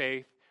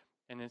faith,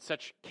 and in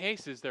such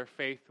cases, their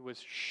faith was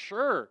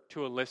sure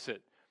to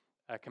elicit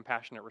a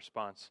compassionate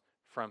response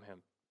from him.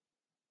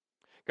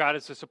 God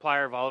is the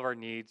supplier of all of our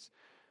needs.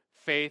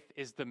 Faith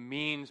is the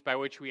means by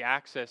which we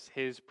access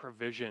his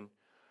provision.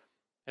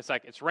 It's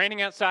like it's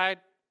raining outside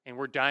and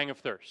we're dying of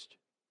thirst.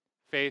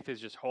 Faith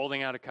is just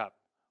holding out a cup.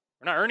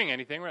 We're not earning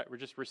anything, we're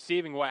just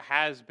receiving what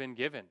has been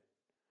given.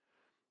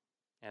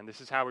 And this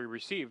is how we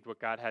received what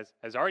God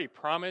has already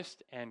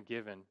promised and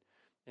given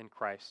in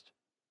Christ.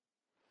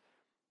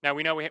 Now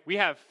we know we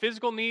have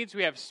physical needs,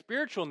 we have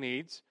spiritual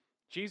needs.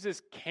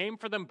 Jesus came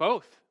for them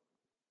both.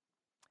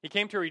 He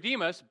came to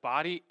redeem us,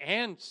 body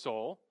and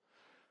soul,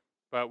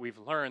 but we've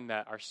learned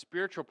that our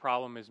spiritual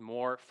problem is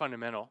more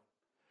fundamental.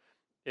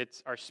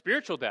 It's our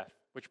spiritual death,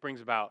 which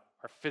brings about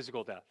our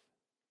physical death.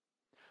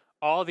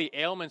 All the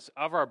ailments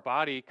of our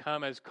body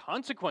come as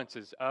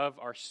consequences of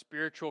our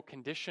spiritual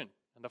condition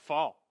and the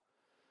fall.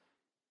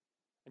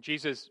 And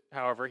Jesus,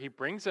 however, he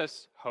brings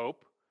us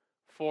hope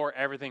for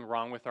everything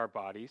wrong with our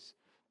bodies.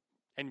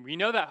 And we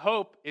know that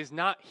hope is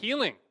not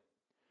healing.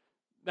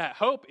 That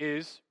hope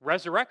is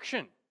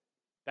resurrection.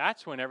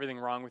 That's when everything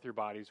wrong with your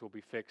bodies will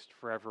be fixed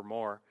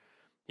forevermore.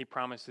 He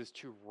promises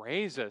to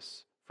raise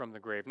us from the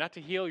grave, not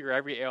to heal your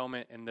every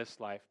ailment in this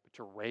life, but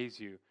to raise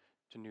you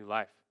to new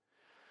life.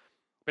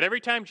 But every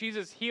time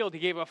Jesus healed, he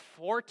gave a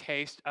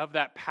foretaste of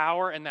that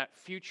power and that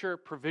future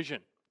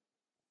provision.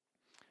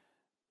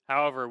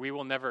 However, we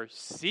will never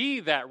see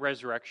that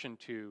resurrection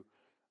to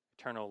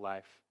eternal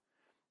life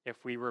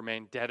if we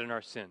remain dead in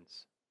our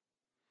sins.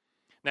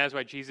 And that is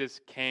why Jesus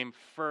came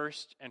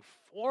first and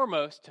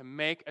foremost to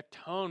make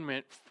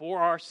atonement for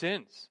our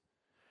sins,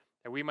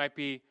 that we might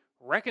be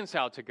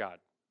reconciled to God.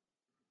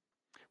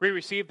 We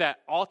receive that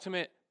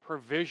ultimate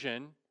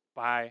provision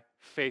by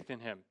faith in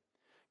him.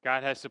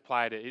 God has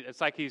supplied it.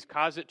 It's like he's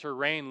caused it to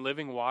rain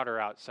living water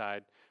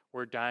outside.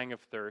 We're dying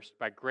of thirst.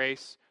 By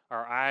grace,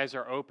 our eyes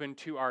are open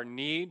to our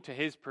need, to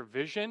his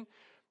provision.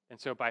 And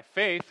so by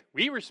faith,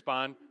 we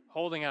respond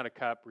holding out a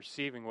cup,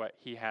 receiving what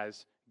he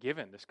has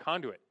given, this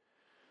conduit.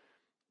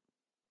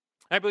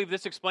 I believe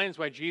this explains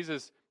why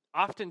Jesus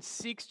often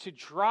seeks to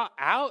draw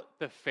out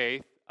the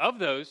faith of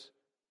those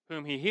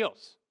whom he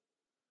heals.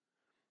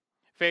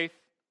 Faith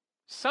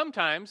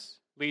sometimes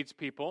leads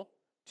people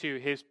to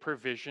his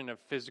provision of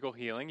physical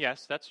healing.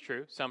 Yes, that's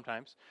true,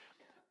 sometimes.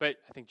 But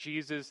I think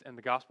Jesus and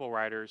the gospel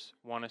writers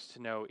want us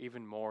to know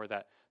even more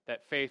that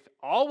faith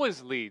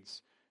always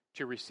leads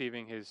to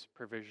receiving his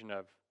provision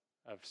of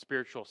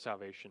spiritual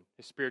salvation,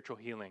 his spiritual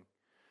healing.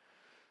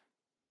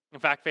 In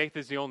fact, faith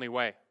is the only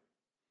way.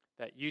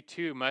 That you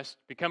too must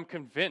become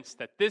convinced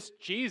that this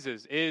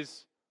Jesus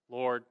is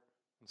Lord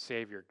and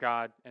Savior,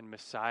 God and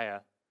Messiah.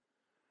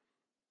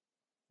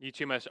 You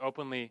too must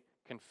openly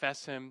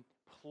confess him,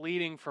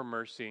 pleading for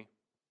mercy,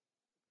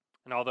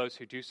 and all those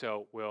who do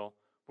so will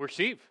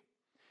receive.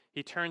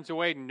 He turns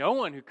away no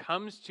one who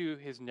comes to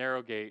his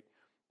narrow gate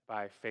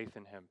by faith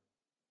in him.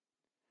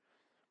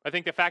 I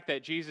think the fact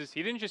that Jesus,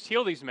 he didn't just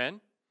heal these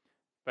men,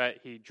 but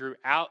he drew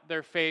out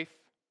their faith.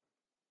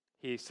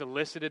 He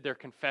solicited their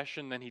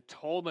confession, then he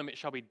told them, it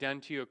shall be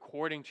done to you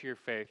according to your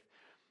faith.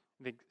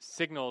 I think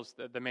signals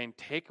the main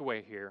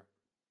takeaway here,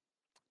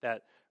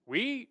 that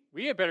we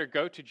had better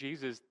go to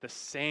Jesus the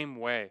same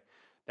way,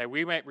 that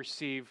we might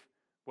receive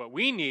what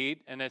we need,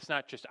 and it's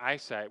not just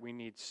eyesight, we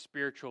need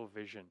spiritual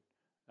vision,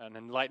 an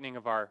enlightening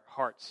of our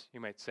hearts,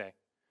 you might say.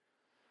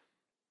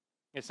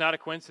 It's not a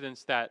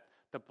coincidence that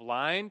the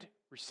blind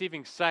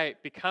receiving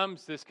sight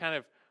becomes this kind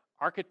of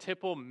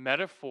archetypal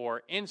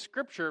metaphor in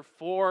Scripture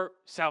for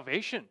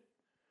salvation.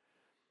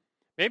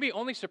 Maybe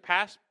only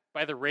surpassed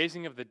by the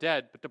raising of the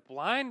dead, but the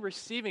blind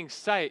receiving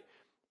sight,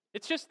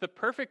 it's just the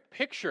perfect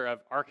picture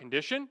of our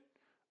condition,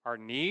 our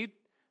need,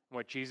 and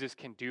what Jesus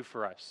can do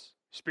for us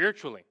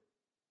spiritually,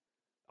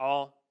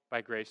 all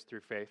by grace through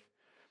faith.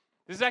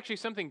 This is actually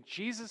something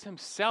Jesus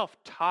himself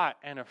taught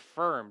and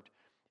affirmed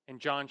in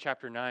John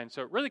chapter 9.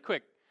 So really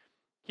quick,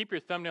 keep your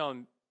thumbnail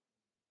in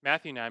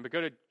Matthew 9, but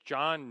go to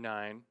John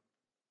 9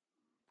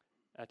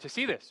 to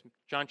see this.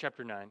 John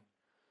chapter 9.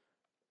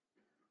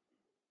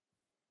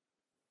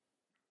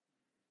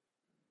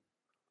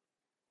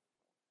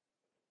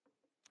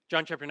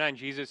 John chapter 9,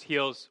 Jesus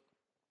heals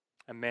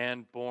a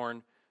man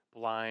born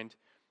blind,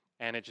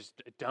 and it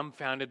just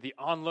dumbfounded the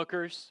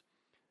onlookers.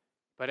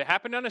 But it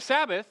happened on a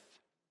Sabbath,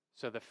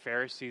 so the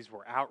Pharisees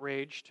were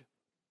outraged.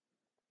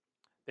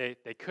 They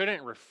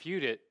couldn't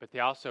refute it, but they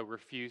also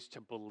refused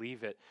to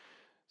believe it.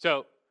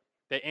 So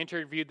they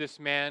interviewed this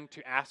man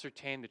to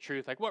ascertain the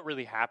truth, like what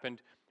really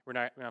happened. We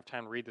don't have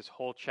time to read this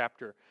whole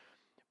chapter.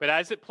 But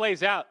as it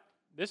plays out,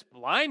 this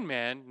blind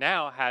man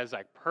now has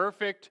like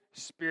perfect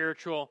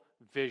spiritual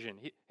vision.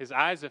 His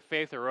eyes of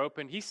faith are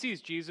open. He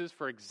sees Jesus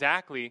for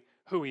exactly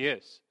who he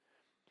is.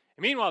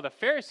 And meanwhile, the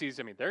Pharisees,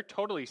 they're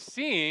totally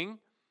seeing,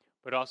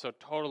 but also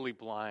totally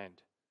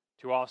blind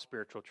to all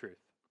spiritual truth.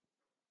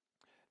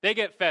 They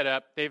get fed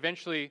up. They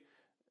eventually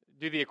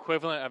do the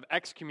equivalent of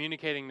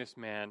excommunicating this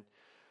man.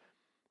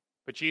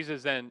 But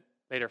Jesus then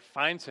later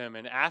finds him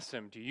and asks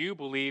him, do you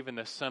believe in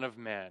the Son of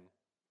Man?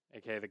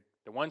 Okay,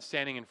 the one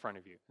standing in front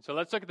of you. And so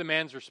let's look at the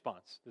man's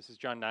response. This is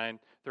John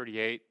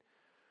 9:38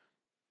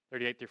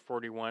 through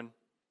 41.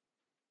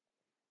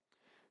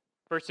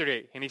 Verse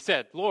 38, and he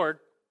said, Lord,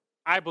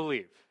 I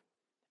believe.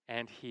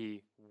 And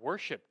he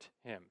worshiped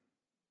him.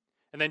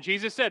 And then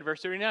Jesus said,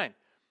 verse 39,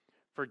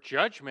 for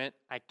judgment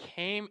I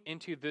came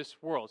into this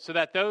world, so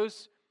that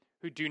those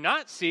who do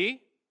not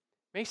see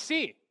may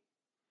see,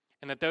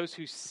 and that those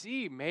who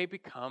see may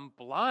become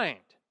blind.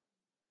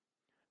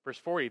 Verse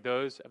 40,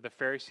 those of the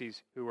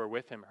Pharisees who were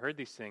with him heard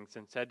these things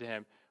and said to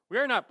him, we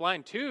are not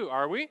blind too,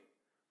 are we?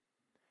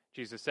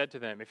 Jesus said to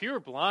them, if you were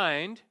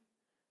blind,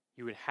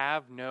 you would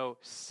have no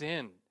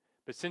sin.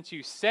 But since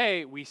you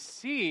say, we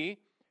see,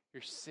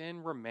 your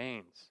sin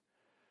remains.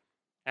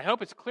 I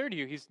hope it's clear to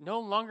you, he's no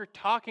longer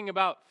talking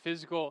about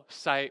physical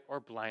sight or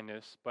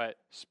blindness, but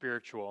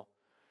spiritual.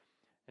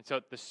 And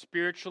so the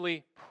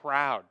spiritually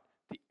proud,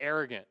 the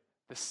arrogant,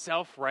 the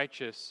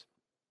self-righteous,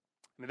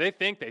 they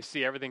think they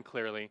see everything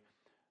clearly,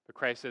 but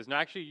Christ says, no,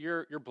 actually,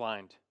 you're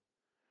blind.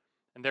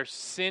 And their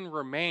sin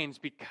remains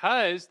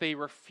because they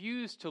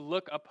refuse to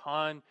look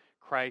upon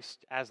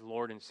Christ as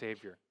Lord and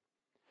Savior.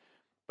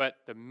 But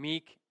the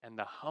meek and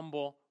the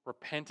humble,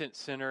 repentant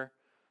sinner,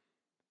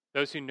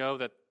 those who know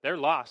that they're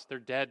lost, they're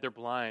dead, they're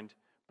blind,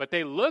 but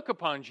they look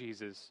upon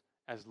Jesus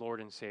as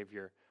Lord and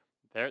Savior.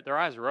 Their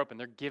eyes are open,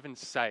 they're given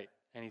sight.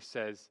 And he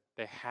says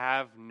they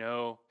have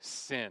no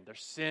sin. Their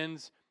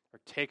sins are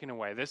taken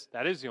away.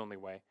 That is the only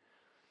way.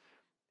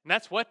 And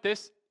that's what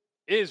this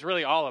is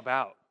really all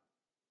about.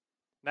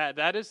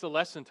 That is the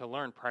lesson to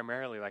learn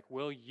primarily. Like,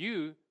 will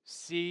you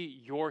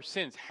see your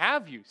sins?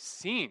 Have you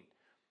seen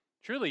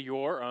truly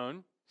your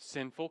own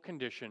sinful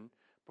condition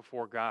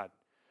before God?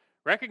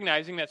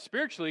 Recognizing that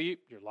spiritually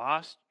you're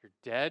lost, you're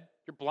dead,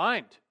 you're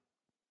blind.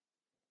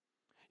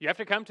 You have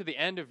to come to the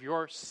end of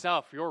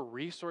yourself, your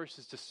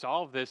resources to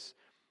solve this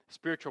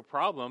spiritual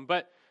problem.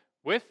 But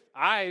with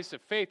eyes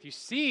of faith, you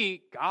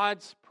see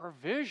God's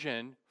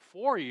provision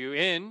for you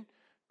in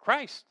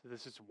Christ.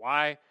 This is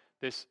why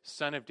this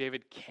Son of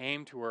David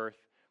came to earth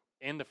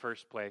in the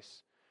first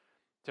place,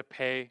 to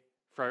pay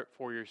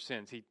for your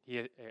sins.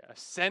 He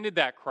ascended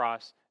that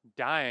cross,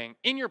 dying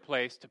in your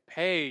place to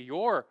pay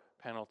your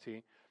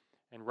penalty,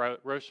 and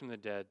rose from the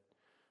dead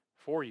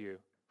for you,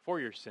 for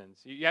your sins.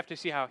 You have to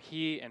see how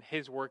he and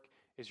his work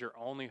is your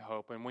only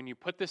hope. And when you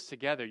put this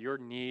together, your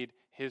need,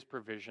 his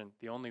provision,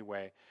 the only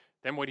way,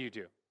 then what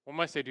do? What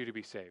must I do to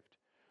be saved?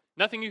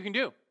 Nothing you can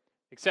do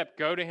except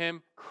go to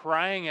him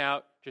crying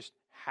out, just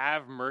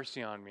have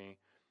mercy on me,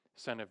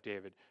 Son of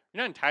David.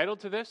 You're not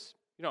entitled to this.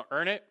 You don't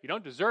earn it. You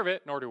don't deserve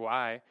it, nor do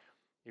I.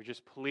 You're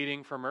just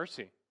pleading for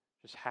mercy.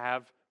 Just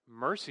have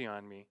mercy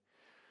on me.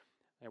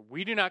 And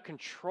we do not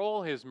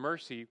control his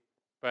mercy,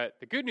 but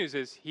the good news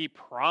is he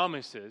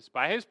promises,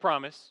 by his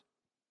promise,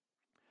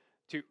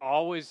 to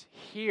always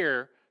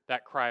hear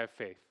that cry of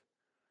faith.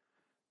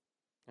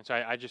 And so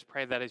I just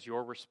pray that is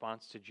your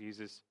response to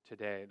Jesus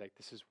today. Like,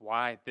 this is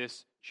why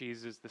this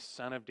Jesus, the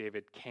Son of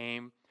David,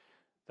 came,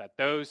 that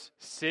those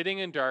sitting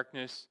in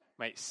darkness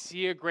might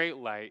see a great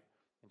light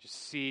and just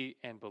see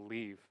and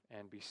believe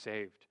and be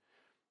saved.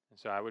 And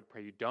so I would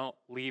pray you don't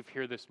leave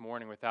here this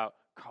morning without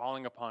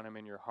calling upon him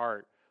in your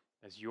heart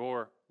as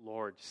your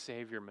Lord,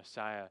 Savior,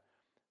 Messiah,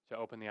 to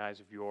open the eyes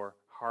of your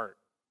heart.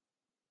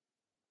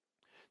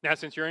 Now,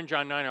 since you're in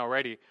John 9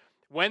 already,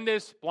 when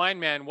this blind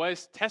man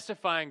was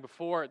testifying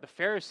before the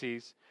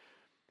Pharisees,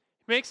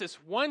 he makes this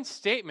one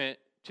statement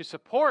to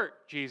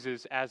support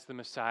Jesus as the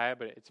Messiah,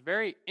 but it's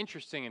very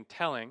interesting and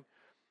telling.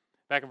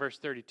 Back in verse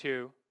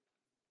 32,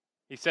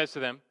 he says to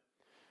them,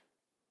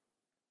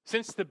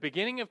 since the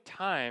beginning of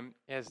time,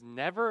 it has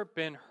never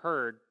been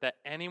heard that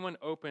anyone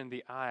opened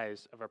the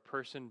eyes of a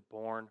person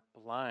born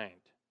blind.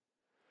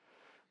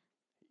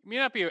 You may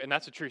not be, and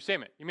that's a true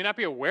statement, you may not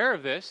be aware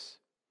of this,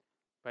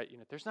 but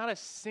there's not a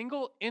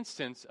single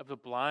instance of the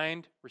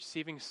blind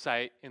receiving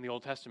sight in the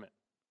Old Testament.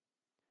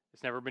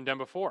 It's never been done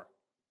before.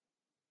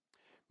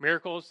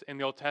 Miracles in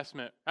the Old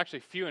Testament,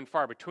 actually few and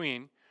far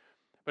between,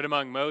 but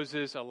among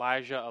Moses,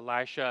 Elijah,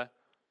 Elisha,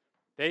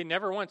 they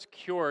never once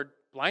cured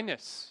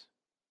blindness.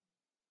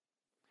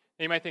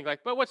 And you might think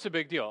but what's the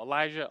big deal?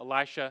 Elijah,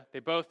 Elisha, they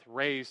both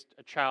raised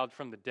a child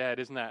from the dead.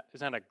 Isn't that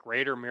a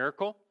greater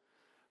miracle?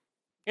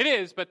 It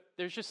is, but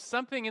there's just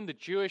something in the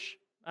Jewish,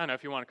 I don't know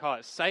if you want to call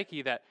it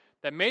psyche, that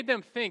made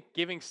them think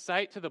giving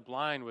sight to the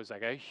blind was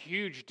like a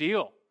huge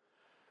deal.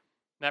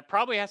 And that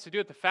probably has to do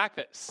with the fact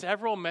that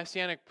several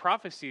messianic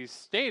prophecies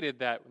stated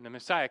that when the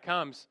Messiah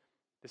comes,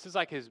 this is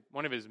like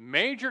one of his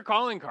major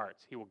calling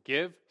cards. He will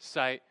give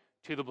sight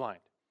to the blind.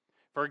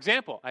 For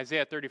example,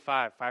 Isaiah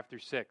 35, 5 through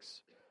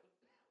 6.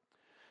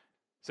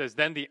 Says,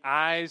 then the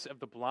eyes of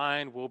the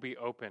blind will be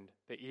opened,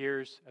 the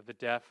ears of the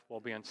deaf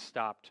will be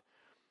unstopped.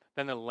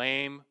 Then the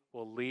lame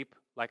will leap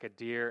like a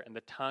deer, and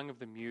the tongue of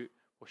the mute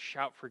will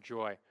shout for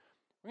joy.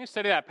 We're going to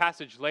study that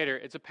passage later.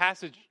 It's a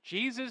passage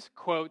Jesus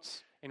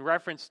quotes in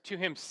reference to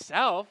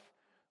himself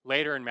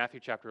later in Matthew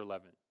chapter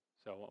 11.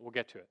 So we'll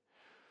get to it.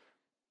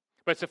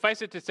 But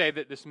suffice it to say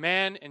that this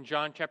man in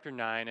John chapter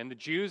 9 and the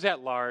Jews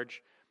at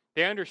large,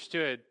 they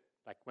understood,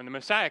 like, when the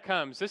Messiah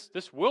comes,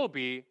 this will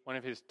be one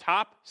of his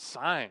top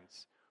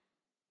signs.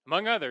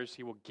 Among others,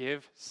 he will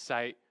give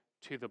sight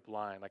to the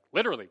blind, like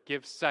literally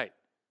give sight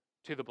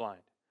to the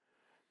blind.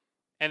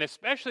 And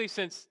especially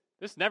since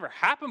this never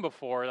happened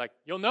before, like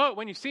you'll know it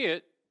when you see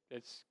it.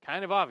 It's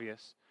kind of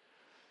obvious.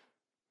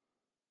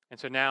 And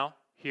so now,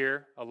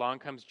 here, along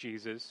comes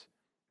Jesus.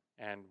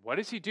 And what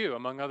does he do,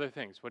 among other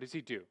things? What does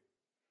he do?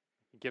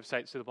 He gives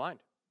sight to the blind.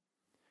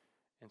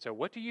 And so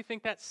what do you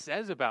think that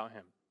says about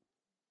him?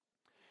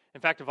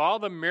 In fact, of all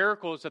the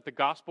miracles that the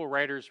gospel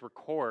writers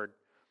record,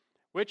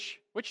 which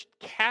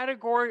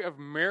category of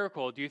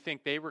miracle do you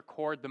think they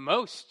record the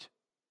most?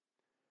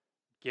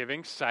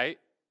 Giving sight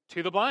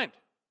to the blind.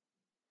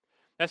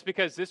 That's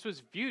because this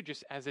was viewed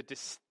just as a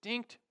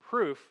distinct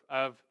proof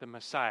of the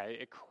Messiah.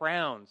 It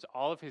crowns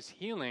all of his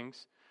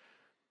healings,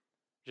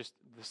 just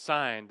the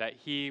sign that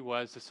he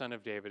was the Son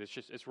of David.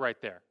 It's right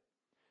there.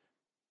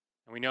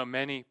 And we know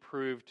many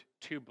proved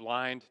too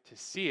blind to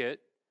see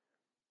it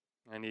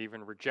and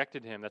even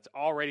rejected him. That's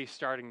already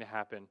starting to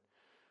happen.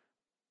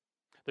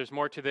 There's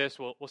more to this.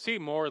 We'll see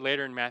more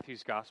later in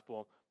Matthew's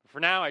gospel. But for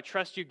now, I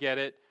trust you get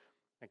it.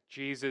 Like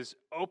Jesus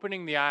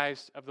opening the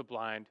eyes of the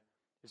blind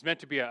is meant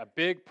to be a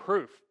big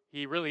proof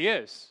he really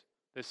is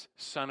this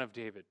Son of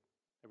David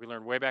that we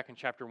learned way back in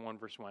chapter 1,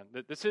 verse 1.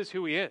 That this is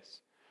who he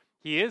is.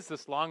 He is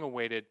this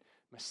long-awaited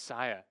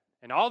Messiah,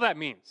 and all that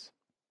means.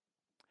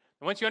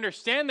 And once you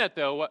understand that,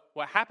 though,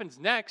 what happens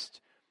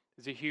next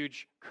is a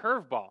huge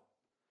curveball.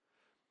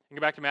 And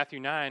go back to Matthew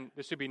 9.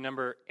 This would be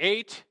number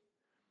 8.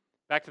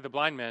 Back to the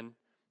blind men,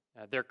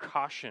 their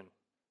caution.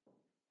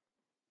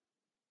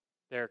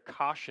 Their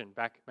caution.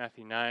 Back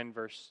Matthew 9,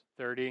 verse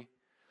 30.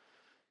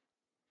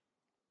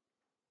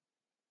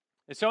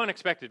 It's so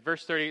unexpected.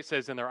 Verse 30, it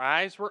says, and their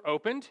eyes were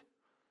opened.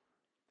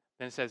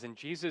 Then it says, and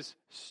Jesus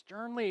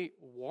sternly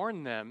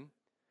warned them,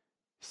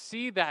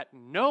 see that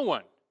no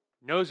one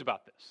knows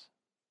about this.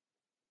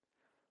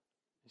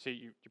 So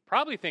you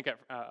probably think at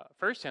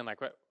first hand, like,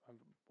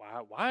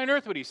 why on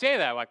earth would he say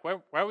that? Like, why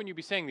wouldn't you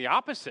be saying the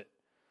opposite?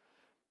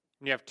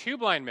 And you have two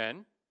blind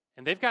men,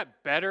 and they've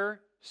got better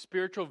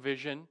spiritual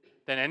vision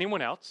than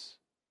anyone else.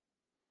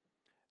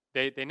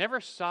 They never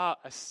saw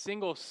a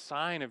single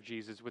sign of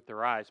Jesus with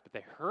their eyes, but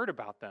they heard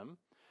about them.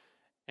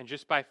 And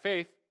just by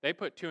faith, they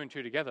put two and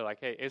two together like,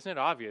 hey, isn't it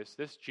obvious?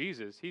 This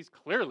Jesus, he's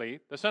clearly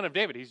the Son of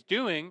David. He's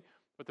doing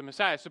what the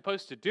Messiah is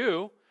supposed to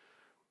do.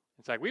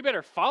 It's like, we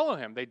better follow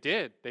him. They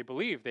did. They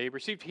believed. They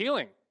received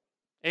healing.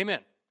 Amen.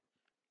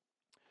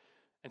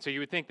 And so you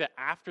would think that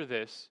after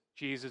this,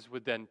 Jesus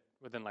would then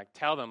like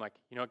tell them, like,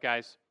 you know what,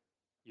 guys,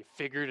 you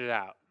figured it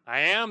out. I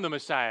am the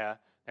Messiah.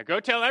 Now go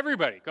tell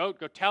everybody. Go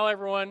tell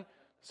everyone.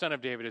 Son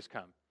of David has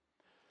come.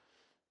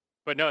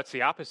 But no, it's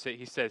the opposite.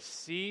 He says,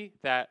 see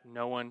that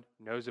no one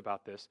knows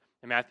about this.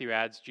 And Matthew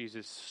adds,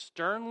 Jesus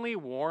sternly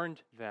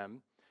warned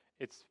them.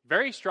 It's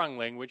very strong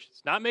language.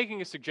 It's not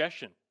making a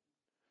suggestion.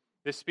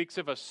 This speaks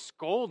of a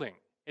scolding.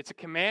 It's a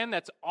command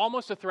that's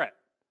almost a threat.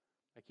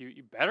 Like,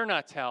 you better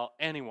not tell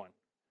anyone.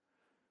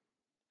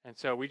 And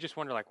so we just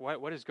wonder, like,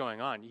 what is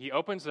going on? He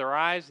opens their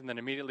eyes and then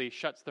immediately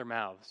shuts their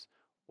mouths.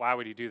 Why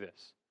would he do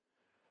this?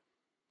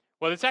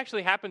 Well, this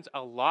actually happens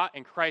a lot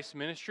in Christ's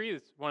ministry.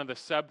 It's one of the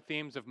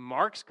sub-themes of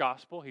Mark's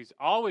gospel. He's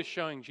always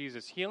showing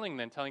Jesus healing,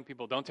 then telling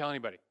people, don't tell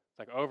anybody. It's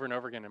like over and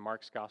over again in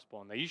Mark's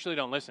gospel, and they usually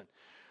don't listen.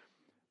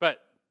 But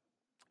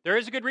there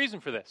is a good reason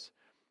for this.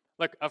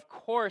 Like, of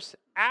course,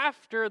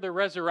 after the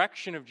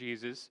resurrection of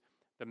Jesus,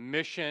 the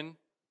mission,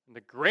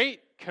 the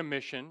great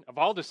commission of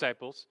all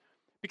disciples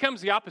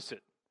becomes the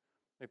opposite.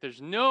 Like,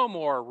 there's no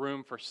more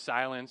room for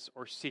silence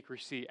or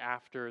secrecy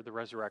after the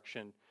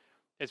resurrection.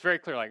 It's very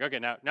clear, like, okay,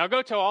 now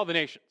go tell all the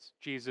nations.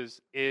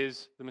 Jesus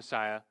is the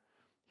Messiah.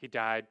 He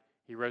died.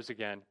 He rose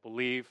again.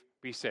 Believe,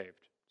 be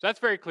saved. So that's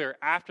very clear.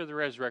 After the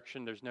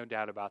resurrection, there's no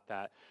doubt about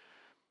that.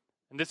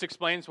 And this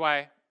explains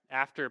why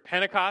after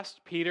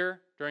Pentecost,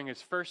 Peter, during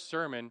his first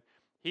sermon,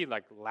 he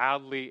like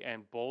loudly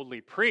and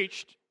boldly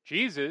preached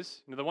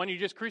Jesus, the one you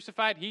just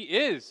crucified. He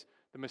is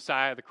the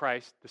Messiah, the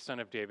Christ, the Son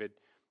of David.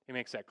 He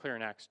makes that clear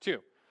in Acts 2.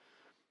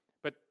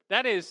 But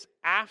that is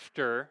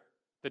after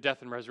the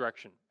death and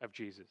resurrection of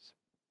Jesus.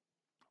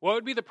 What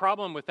would be the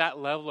problem with that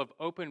level of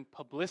open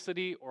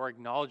publicity or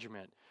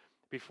acknowledgement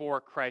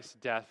before Christ's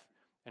death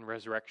and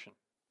resurrection?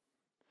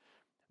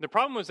 The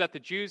problem was that the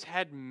Jews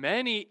had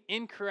many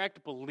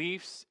incorrect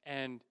beliefs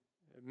and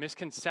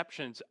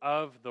misconceptions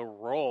of the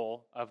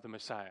role of the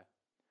Messiah.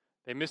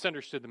 They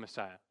misunderstood the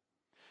Messiah.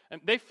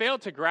 And they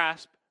failed to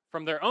grasp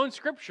from their own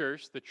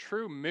scriptures the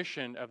true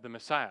mission of the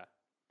Messiah.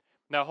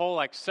 That whole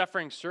like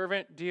suffering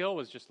servant deal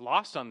was just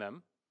lost on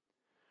them.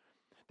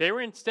 They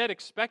were instead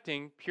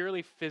expecting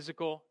purely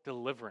physical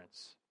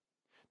deliverance.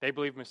 They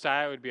believed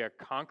Messiah would be a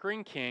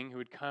conquering king who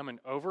would come and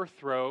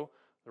overthrow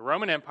the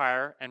Roman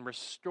Empire and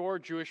restore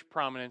Jewish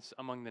prominence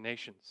among the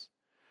nations.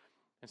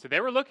 And so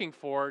they were looking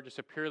for just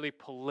a purely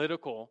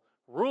political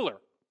ruler.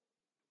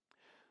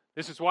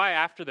 This is why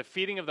after the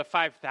feeding of the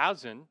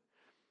 5,000,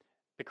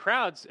 The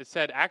crowds, it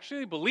said,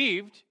 actually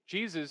believed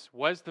Jesus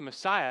was the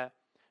Messiah.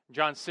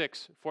 John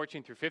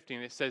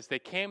 6:14-15, it says, they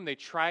came, they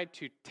tried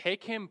to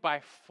take him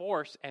by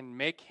force and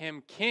make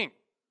him king.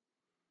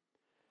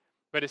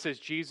 But it says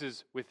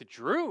Jesus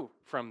withdrew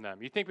from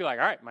them. You'd think, be like,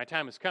 all right, my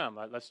time has come.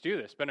 Let's do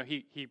this. But no,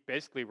 he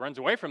basically runs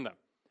away from them.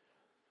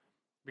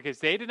 Because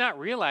they did not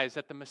realize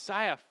that the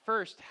Messiah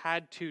first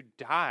had to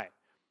die.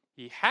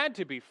 He had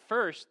to be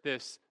first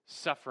this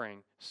suffering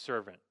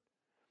servant.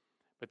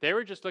 But they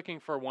were just looking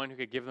for one who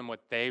could give them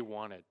what they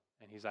wanted.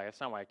 And he's like, that's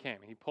not why I came.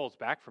 And he pulls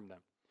back from them.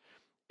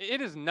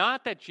 It is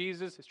not that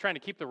Jesus is trying to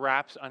keep the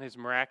wraps on his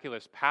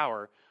miraculous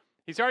power.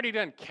 He's already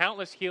done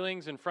countless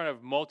healings in front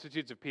of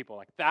multitudes of people.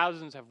 Like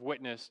thousands have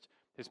witnessed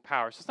his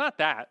power. So it's not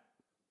that.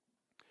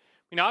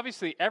 I mean,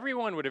 obviously,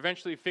 everyone would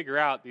eventually figure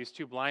out these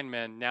two blind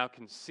men now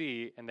can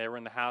see, and they were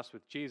in the house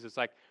with Jesus.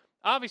 Like,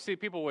 obviously,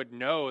 people would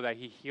know that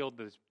he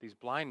healed these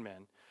blind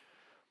men.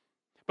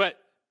 But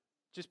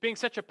just being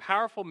such a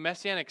powerful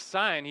messianic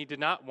sign, he did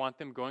not want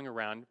them going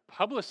around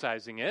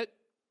publicizing it.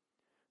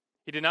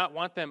 He did not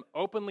want them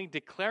openly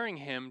declaring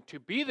him to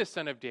be the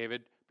Son of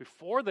David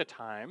before the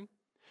time.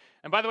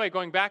 And by the way,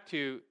 going back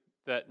to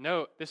the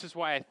note, this is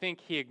why I think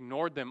he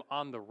ignored them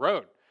on the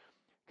road.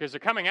 Because they're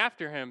coming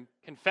after him,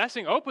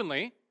 confessing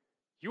openly,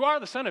 you are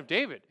the Son of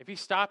David. If he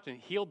stopped and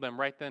healed them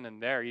right then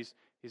and there, he's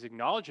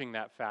acknowledging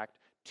that fact.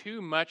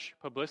 Too much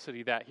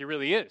publicity that he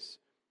really is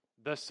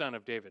the Son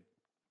of David.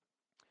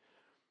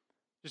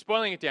 Just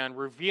boiling it down,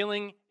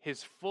 revealing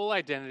his full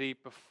identity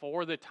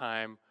before the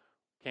time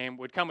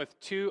would come with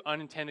two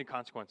unintended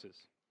consequences.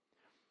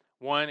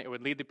 One, it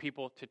would lead the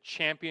people to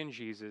champion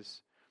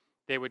Jesus.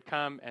 They would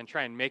come and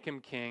try and make him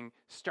king,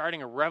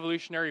 starting a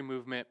revolutionary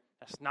movement.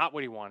 That's not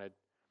what he wanted.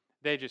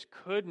 They just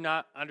could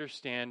not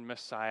understand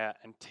Messiah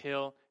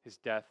until his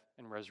death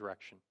and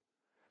resurrection.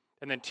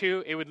 And then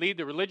two, it would lead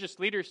the religious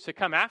leaders to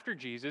come after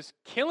Jesus,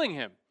 killing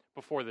him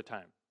before the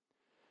time.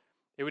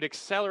 It would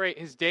accelerate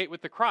his date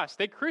with the cross.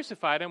 They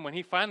crucified him when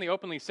he finally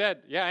openly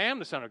said, yeah, I am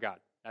the Son of God.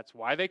 That's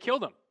why they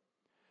killed him.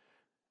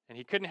 And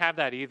he couldn't have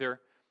that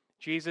either.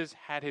 Jesus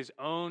had his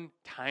own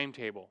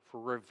timetable for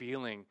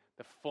revealing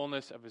the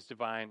fullness of his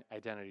divine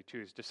identity to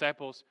his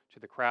disciples, to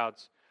the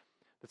crowds.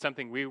 That's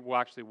something we will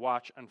actually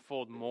watch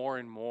unfold more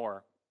and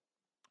more,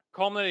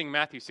 culminating in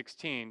Matthew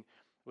 16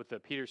 with the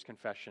Peter's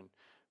confession.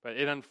 But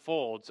it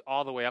unfolds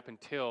all the way up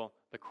until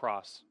the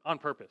cross on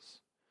purpose.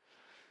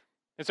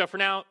 And so for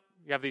now,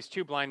 you have these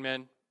two blind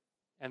men,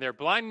 and they're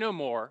blind no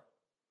more,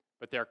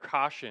 but they're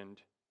cautioned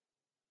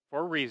for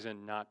a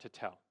reason not to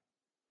tell.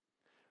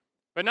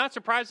 But not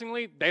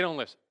surprisingly, they don't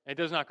listen. It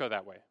does not go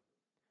that way.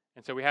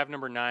 And so we have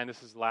number 9.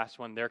 This is the last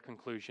one, their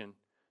conclusion.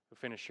 We'll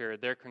finish here.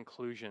 Their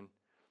conclusion.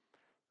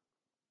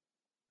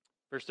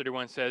 Verse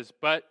 31 says,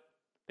 but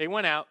they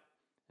went out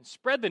and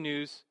spread the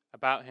news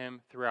about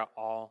him throughout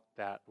all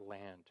that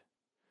land.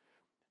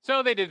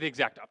 So they did the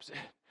exact opposite.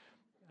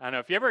 I don't know,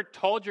 if you ever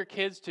told your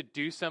kids to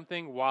do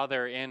something while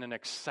they're in an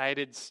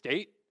excited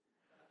state,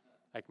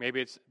 like maybe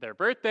it's their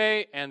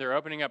birthday and they're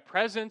opening up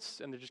presents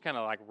and they're just kind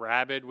of like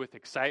rabid with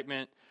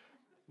excitement,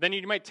 then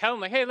you might tell them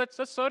like, hey, let's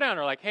slow down,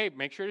 or like, hey,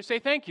 make sure to say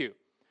thank you.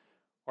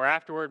 Or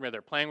afterward, maybe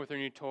they're playing with their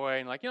new toy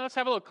and like, let's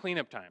have a little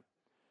cleanup time.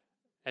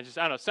 And just,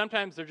 I don't know,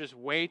 sometimes they're just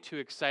way too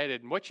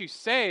excited. And what you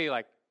say,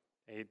 like,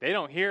 they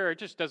don't hear, it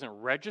just doesn't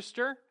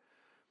register.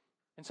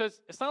 And so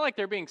it's not like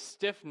they're being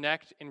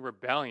stiff-necked in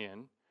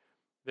rebellion.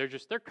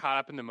 They're caught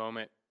up in the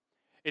moment.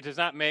 It does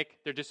not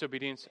make their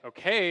disobedience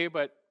okay,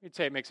 but you'd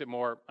say it makes it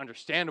more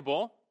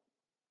understandable.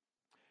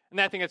 And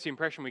I think that's the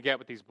impression we get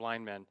with these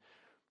blind men.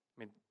 I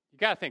mean, you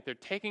got to think, they're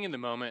taking in the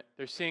moment.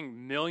 They're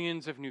seeing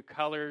millions of new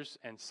colors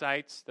and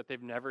sights that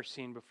they've never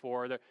seen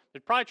before. They're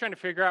probably trying to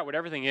figure out what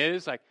everything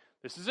is. Like,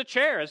 this is a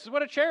chair. This is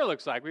what a chair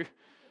looks like.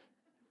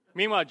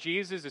 Meanwhile,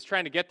 Jesus is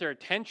trying to get their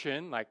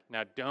attention. Like,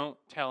 now don't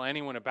tell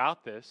anyone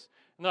about this.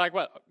 And they're like,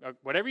 well,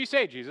 whatever you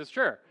say, Jesus,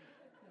 sure.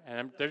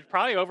 And they're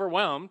probably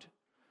overwhelmed.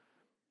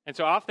 And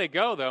so off they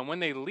go, though. And when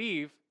they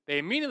leave, they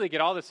immediately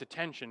get all this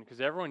attention because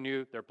everyone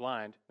knew they're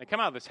blind. They come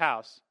out of this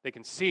house. They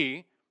can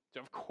see. So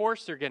of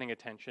course they're getting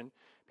attention.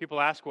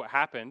 People ask what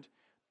happened,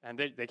 and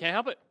they can't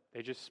help it.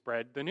 They just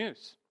spread the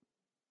news.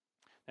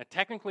 Now,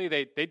 technically,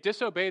 they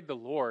disobeyed the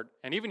Lord.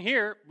 And even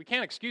here, we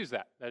can't excuse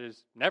that. That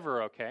is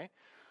never okay.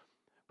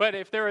 But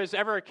if there was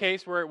ever a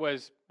case where it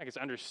was, I guess,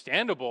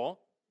 understandable,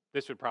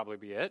 this would probably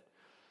be it.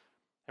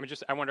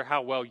 I wonder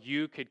how well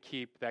you could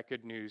keep that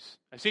good news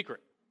a secret.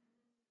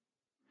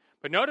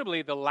 But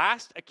notably, the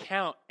last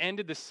account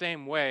ended the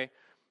same way.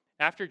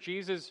 After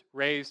Jesus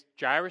raised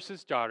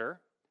Jairus'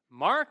 daughter,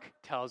 Mark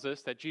tells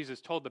us that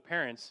Jesus told the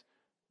parents,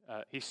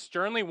 he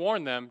sternly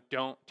warned them,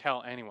 don't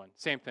tell anyone.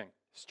 Same thing,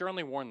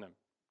 sternly warned them,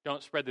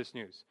 don't spread this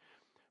news.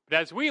 But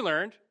as we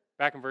learned,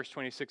 back in verse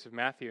 26 of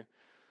Matthew,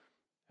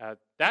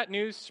 that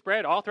news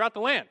spread all throughout the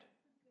land.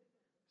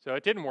 So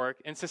it didn't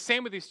work. And it's the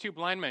same with these two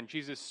blind men.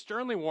 Jesus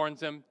sternly warns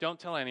them, don't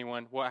tell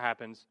anyone. What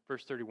happens?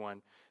 Verse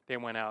 31, they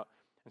went out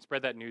and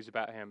spread that news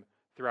about him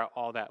throughout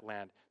all that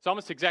land. It's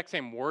almost the exact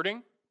same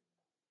wording.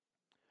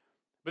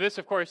 But this,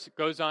 of course,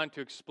 goes on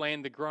to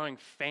explain the growing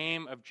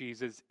fame of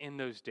Jesus in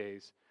those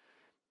days.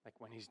 Like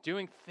when he's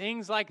doing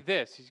things like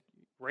this, he's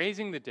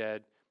raising the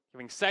dead,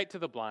 giving sight to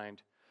the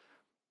blind.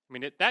 I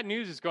mean, that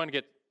news is going to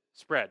get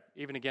spread,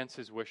 even against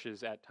his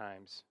wishes at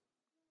times.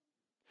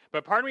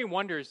 But part of me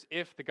wonders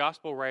if the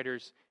gospel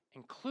writers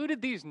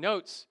included these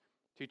notes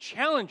to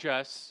challenge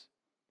us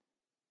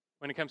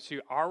when it comes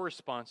to our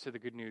response to the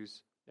good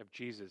news of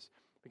Jesus.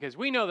 Because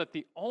we know that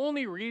the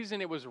only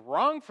reason it was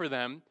wrong for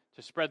them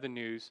to spread the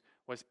news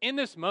was in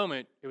this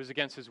moment, it was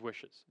against his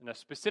wishes. In a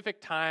specific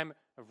time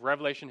of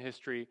Revelation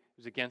history, it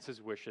was against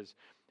his wishes.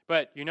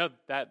 But you know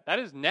that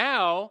is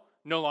now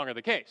no longer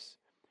the case.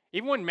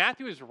 Even when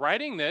Matthew is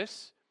writing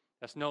this,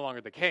 that's no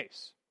longer the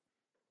case.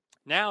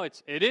 Now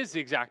it is the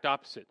exact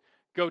opposite.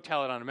 Go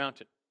tell it on a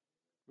mountain.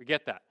 We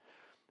get that.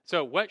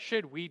 So what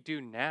should we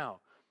do now?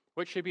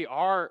 What should be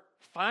our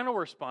final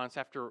response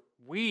after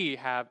we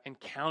have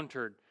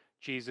encountered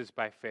Jesus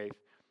by faith?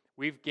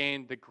 We've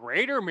gained the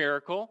greater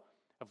miracle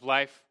of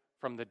life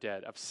from the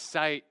dead, of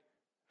sight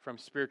from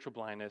spiritual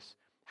blindness.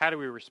 How do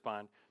we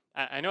respond?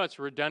 I know it's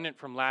redundant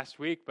from last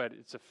week, but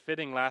it's a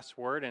fitting last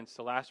word, and it's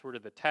the last word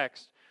of the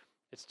text.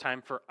 It's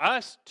time for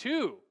us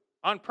to,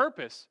 on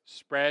purpose,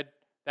 spread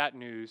that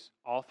news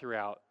all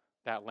throughout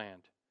that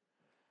land.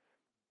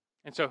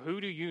 And so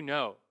who do you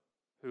know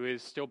who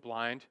is still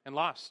blind and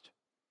lost?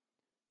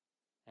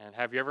 And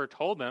have you ever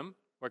told them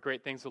what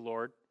great things the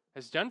Lord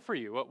has done for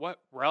you? What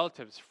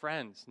relatives,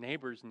 friends,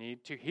 neighbors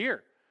need to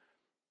hear?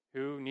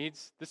 Who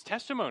needs this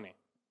testimony?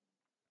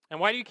 And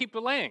why do you keep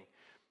delaying?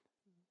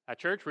 At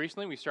church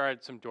recently, we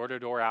started some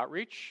door-to-door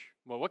outreach.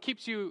 Well, what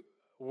keeps you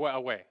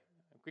away?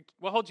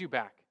 What holds you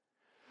back?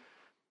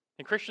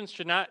 And Christians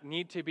should not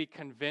need to be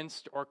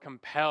convinced or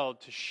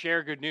compelled to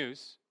share good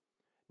news.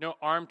 No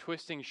arm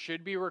twisting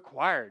should be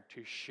required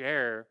to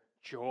share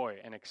joy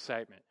and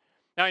excitement.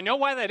 Now, I know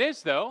why that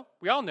is, though.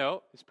 We all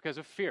know it's because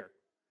of fear.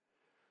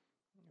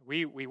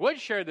 We would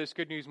share this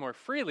good news more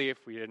freely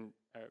if we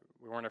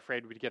weren't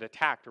afraid we'd get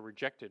attacked or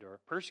rejected or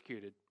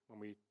persecuted when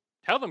we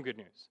tell them good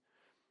news.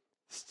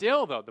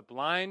 Still, though, the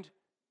blind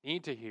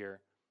need to hear,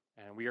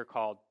 and we are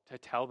called to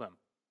tell them.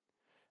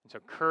 And so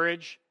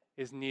courage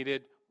is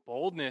needed.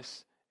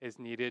 Boldness is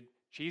needed.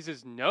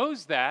 Jesus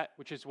knows that,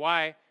 which is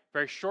why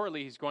very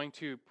shortly he's going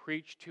to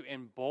preach to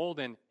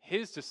embolden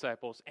his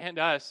disciples and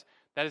us.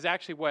 That is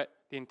actually what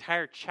the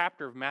entire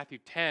chapter of Matthew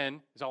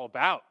 10 is all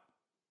about.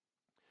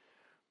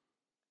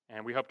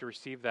 And we hope to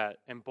receive that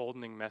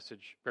emboldening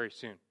message very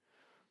soon.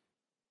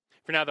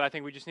 For now, though, I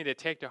think we just need to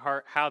take to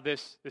heart how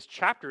this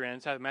chapter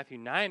ends, how Matthew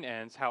 9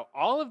 ends, how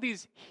all of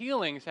these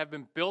healings have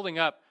been building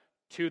up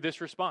to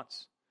this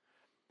response.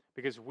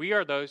 Because we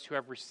are those who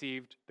have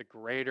received the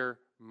greater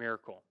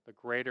miracle, the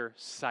greater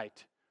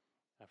sight,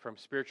 from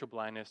spiritual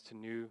blindness to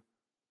new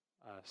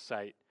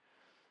sight.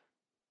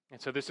 And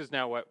so this is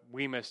now what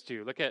we must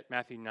do. Look at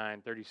Matthew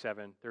 9,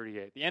 37,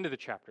 38, the end of the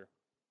chapter.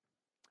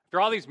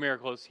 After all these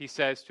miracles, he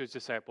says to his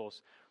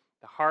disciples,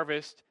 "The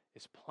harvest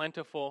is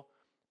plentiful,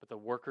 but the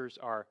workers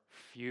are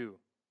few.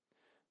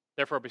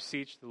 Therefore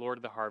beseech the Lord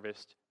of the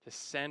harvest to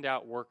send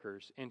out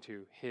workers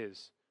into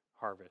his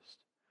harvest."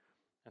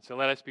 And so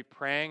let us be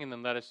praying, and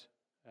then let us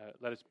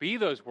be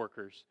those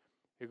workers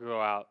who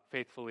go out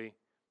faithfully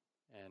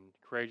and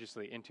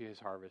courageously into his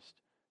harvest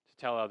to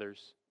tell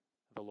others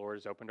the Lord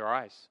has opened our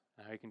eyes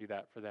and how he can do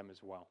that for them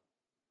as well.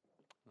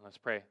 And let's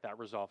pray that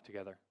resolve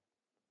together.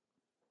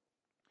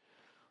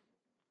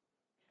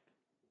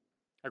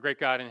 Our great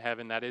God in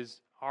heaven, that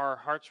is our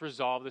heart's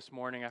resolve this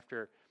morning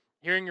after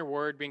hearing your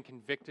word, being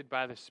convicted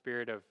by the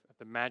Spirit of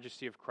the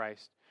majesty of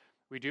Christ.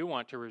 We do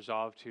want to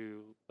resolve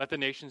to let the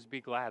nations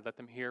be glad, let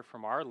them hear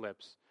from our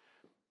lips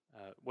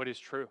what is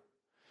true.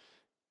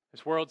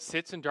 This world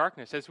sits in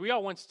darkness, as we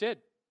all once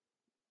did,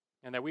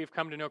 and that we have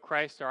come to know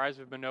Christ, our eyes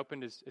have been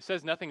opened. It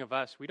says nothing of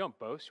us. We don't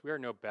boast. We are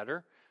no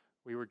better.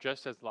 We were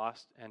just as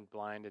lost and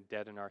blind and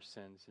dead in our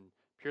sins, and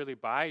purely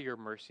by your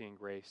mercy and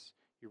grace,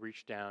 you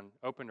reached down,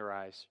 opened our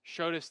eyes,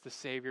 showed us the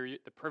Savior,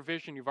 the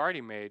provision you've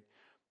already made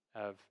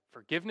of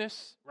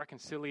forgiveness,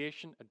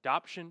 reconciliation,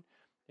 adoption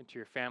into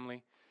your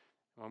family.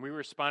 And when we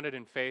responded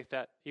in faith,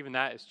 that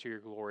is to your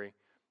glory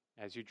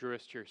as you drew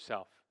us to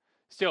yourself.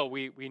 Still,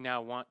 we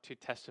now want to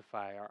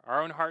testify.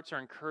 Our own hearts are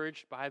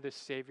encouraged by this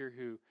Savior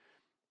who,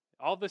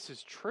 all this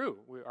is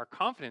true. Our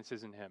confidence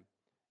is in him,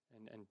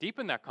 and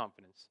deepen that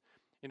confidence.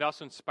 And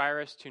also inspire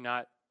us to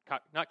not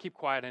keep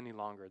quiet any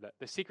longer, that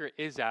the secret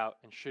is out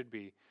and should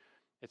be.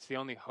 It's the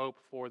only hope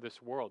for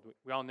this world.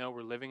 We all know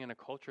we're living in a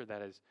culture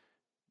that is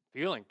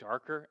feeling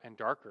darker and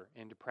darker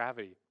in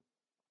depravity.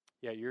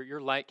 Yeah, your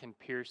light can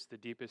pierce the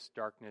deepest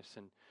darkness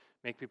and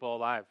make people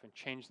alive and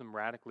change them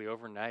radically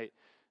overnight.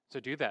 So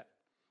do that.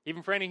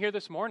 Even for any here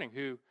this morning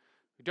who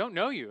don't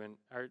know you and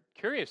are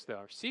curious, though,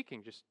 are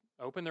seeking, just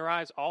open their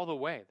eyes all the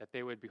way that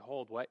they would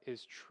behold what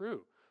is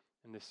true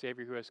in the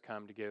Savior who has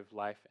come to give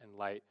life and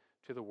light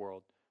to the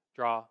world.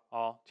 Draw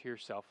all to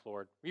yourself,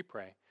 Lord, we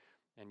pray,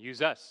 and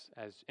use us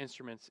as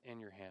instruments in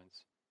your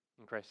hands.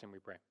 In Christ's name we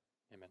pray.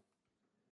 Amen.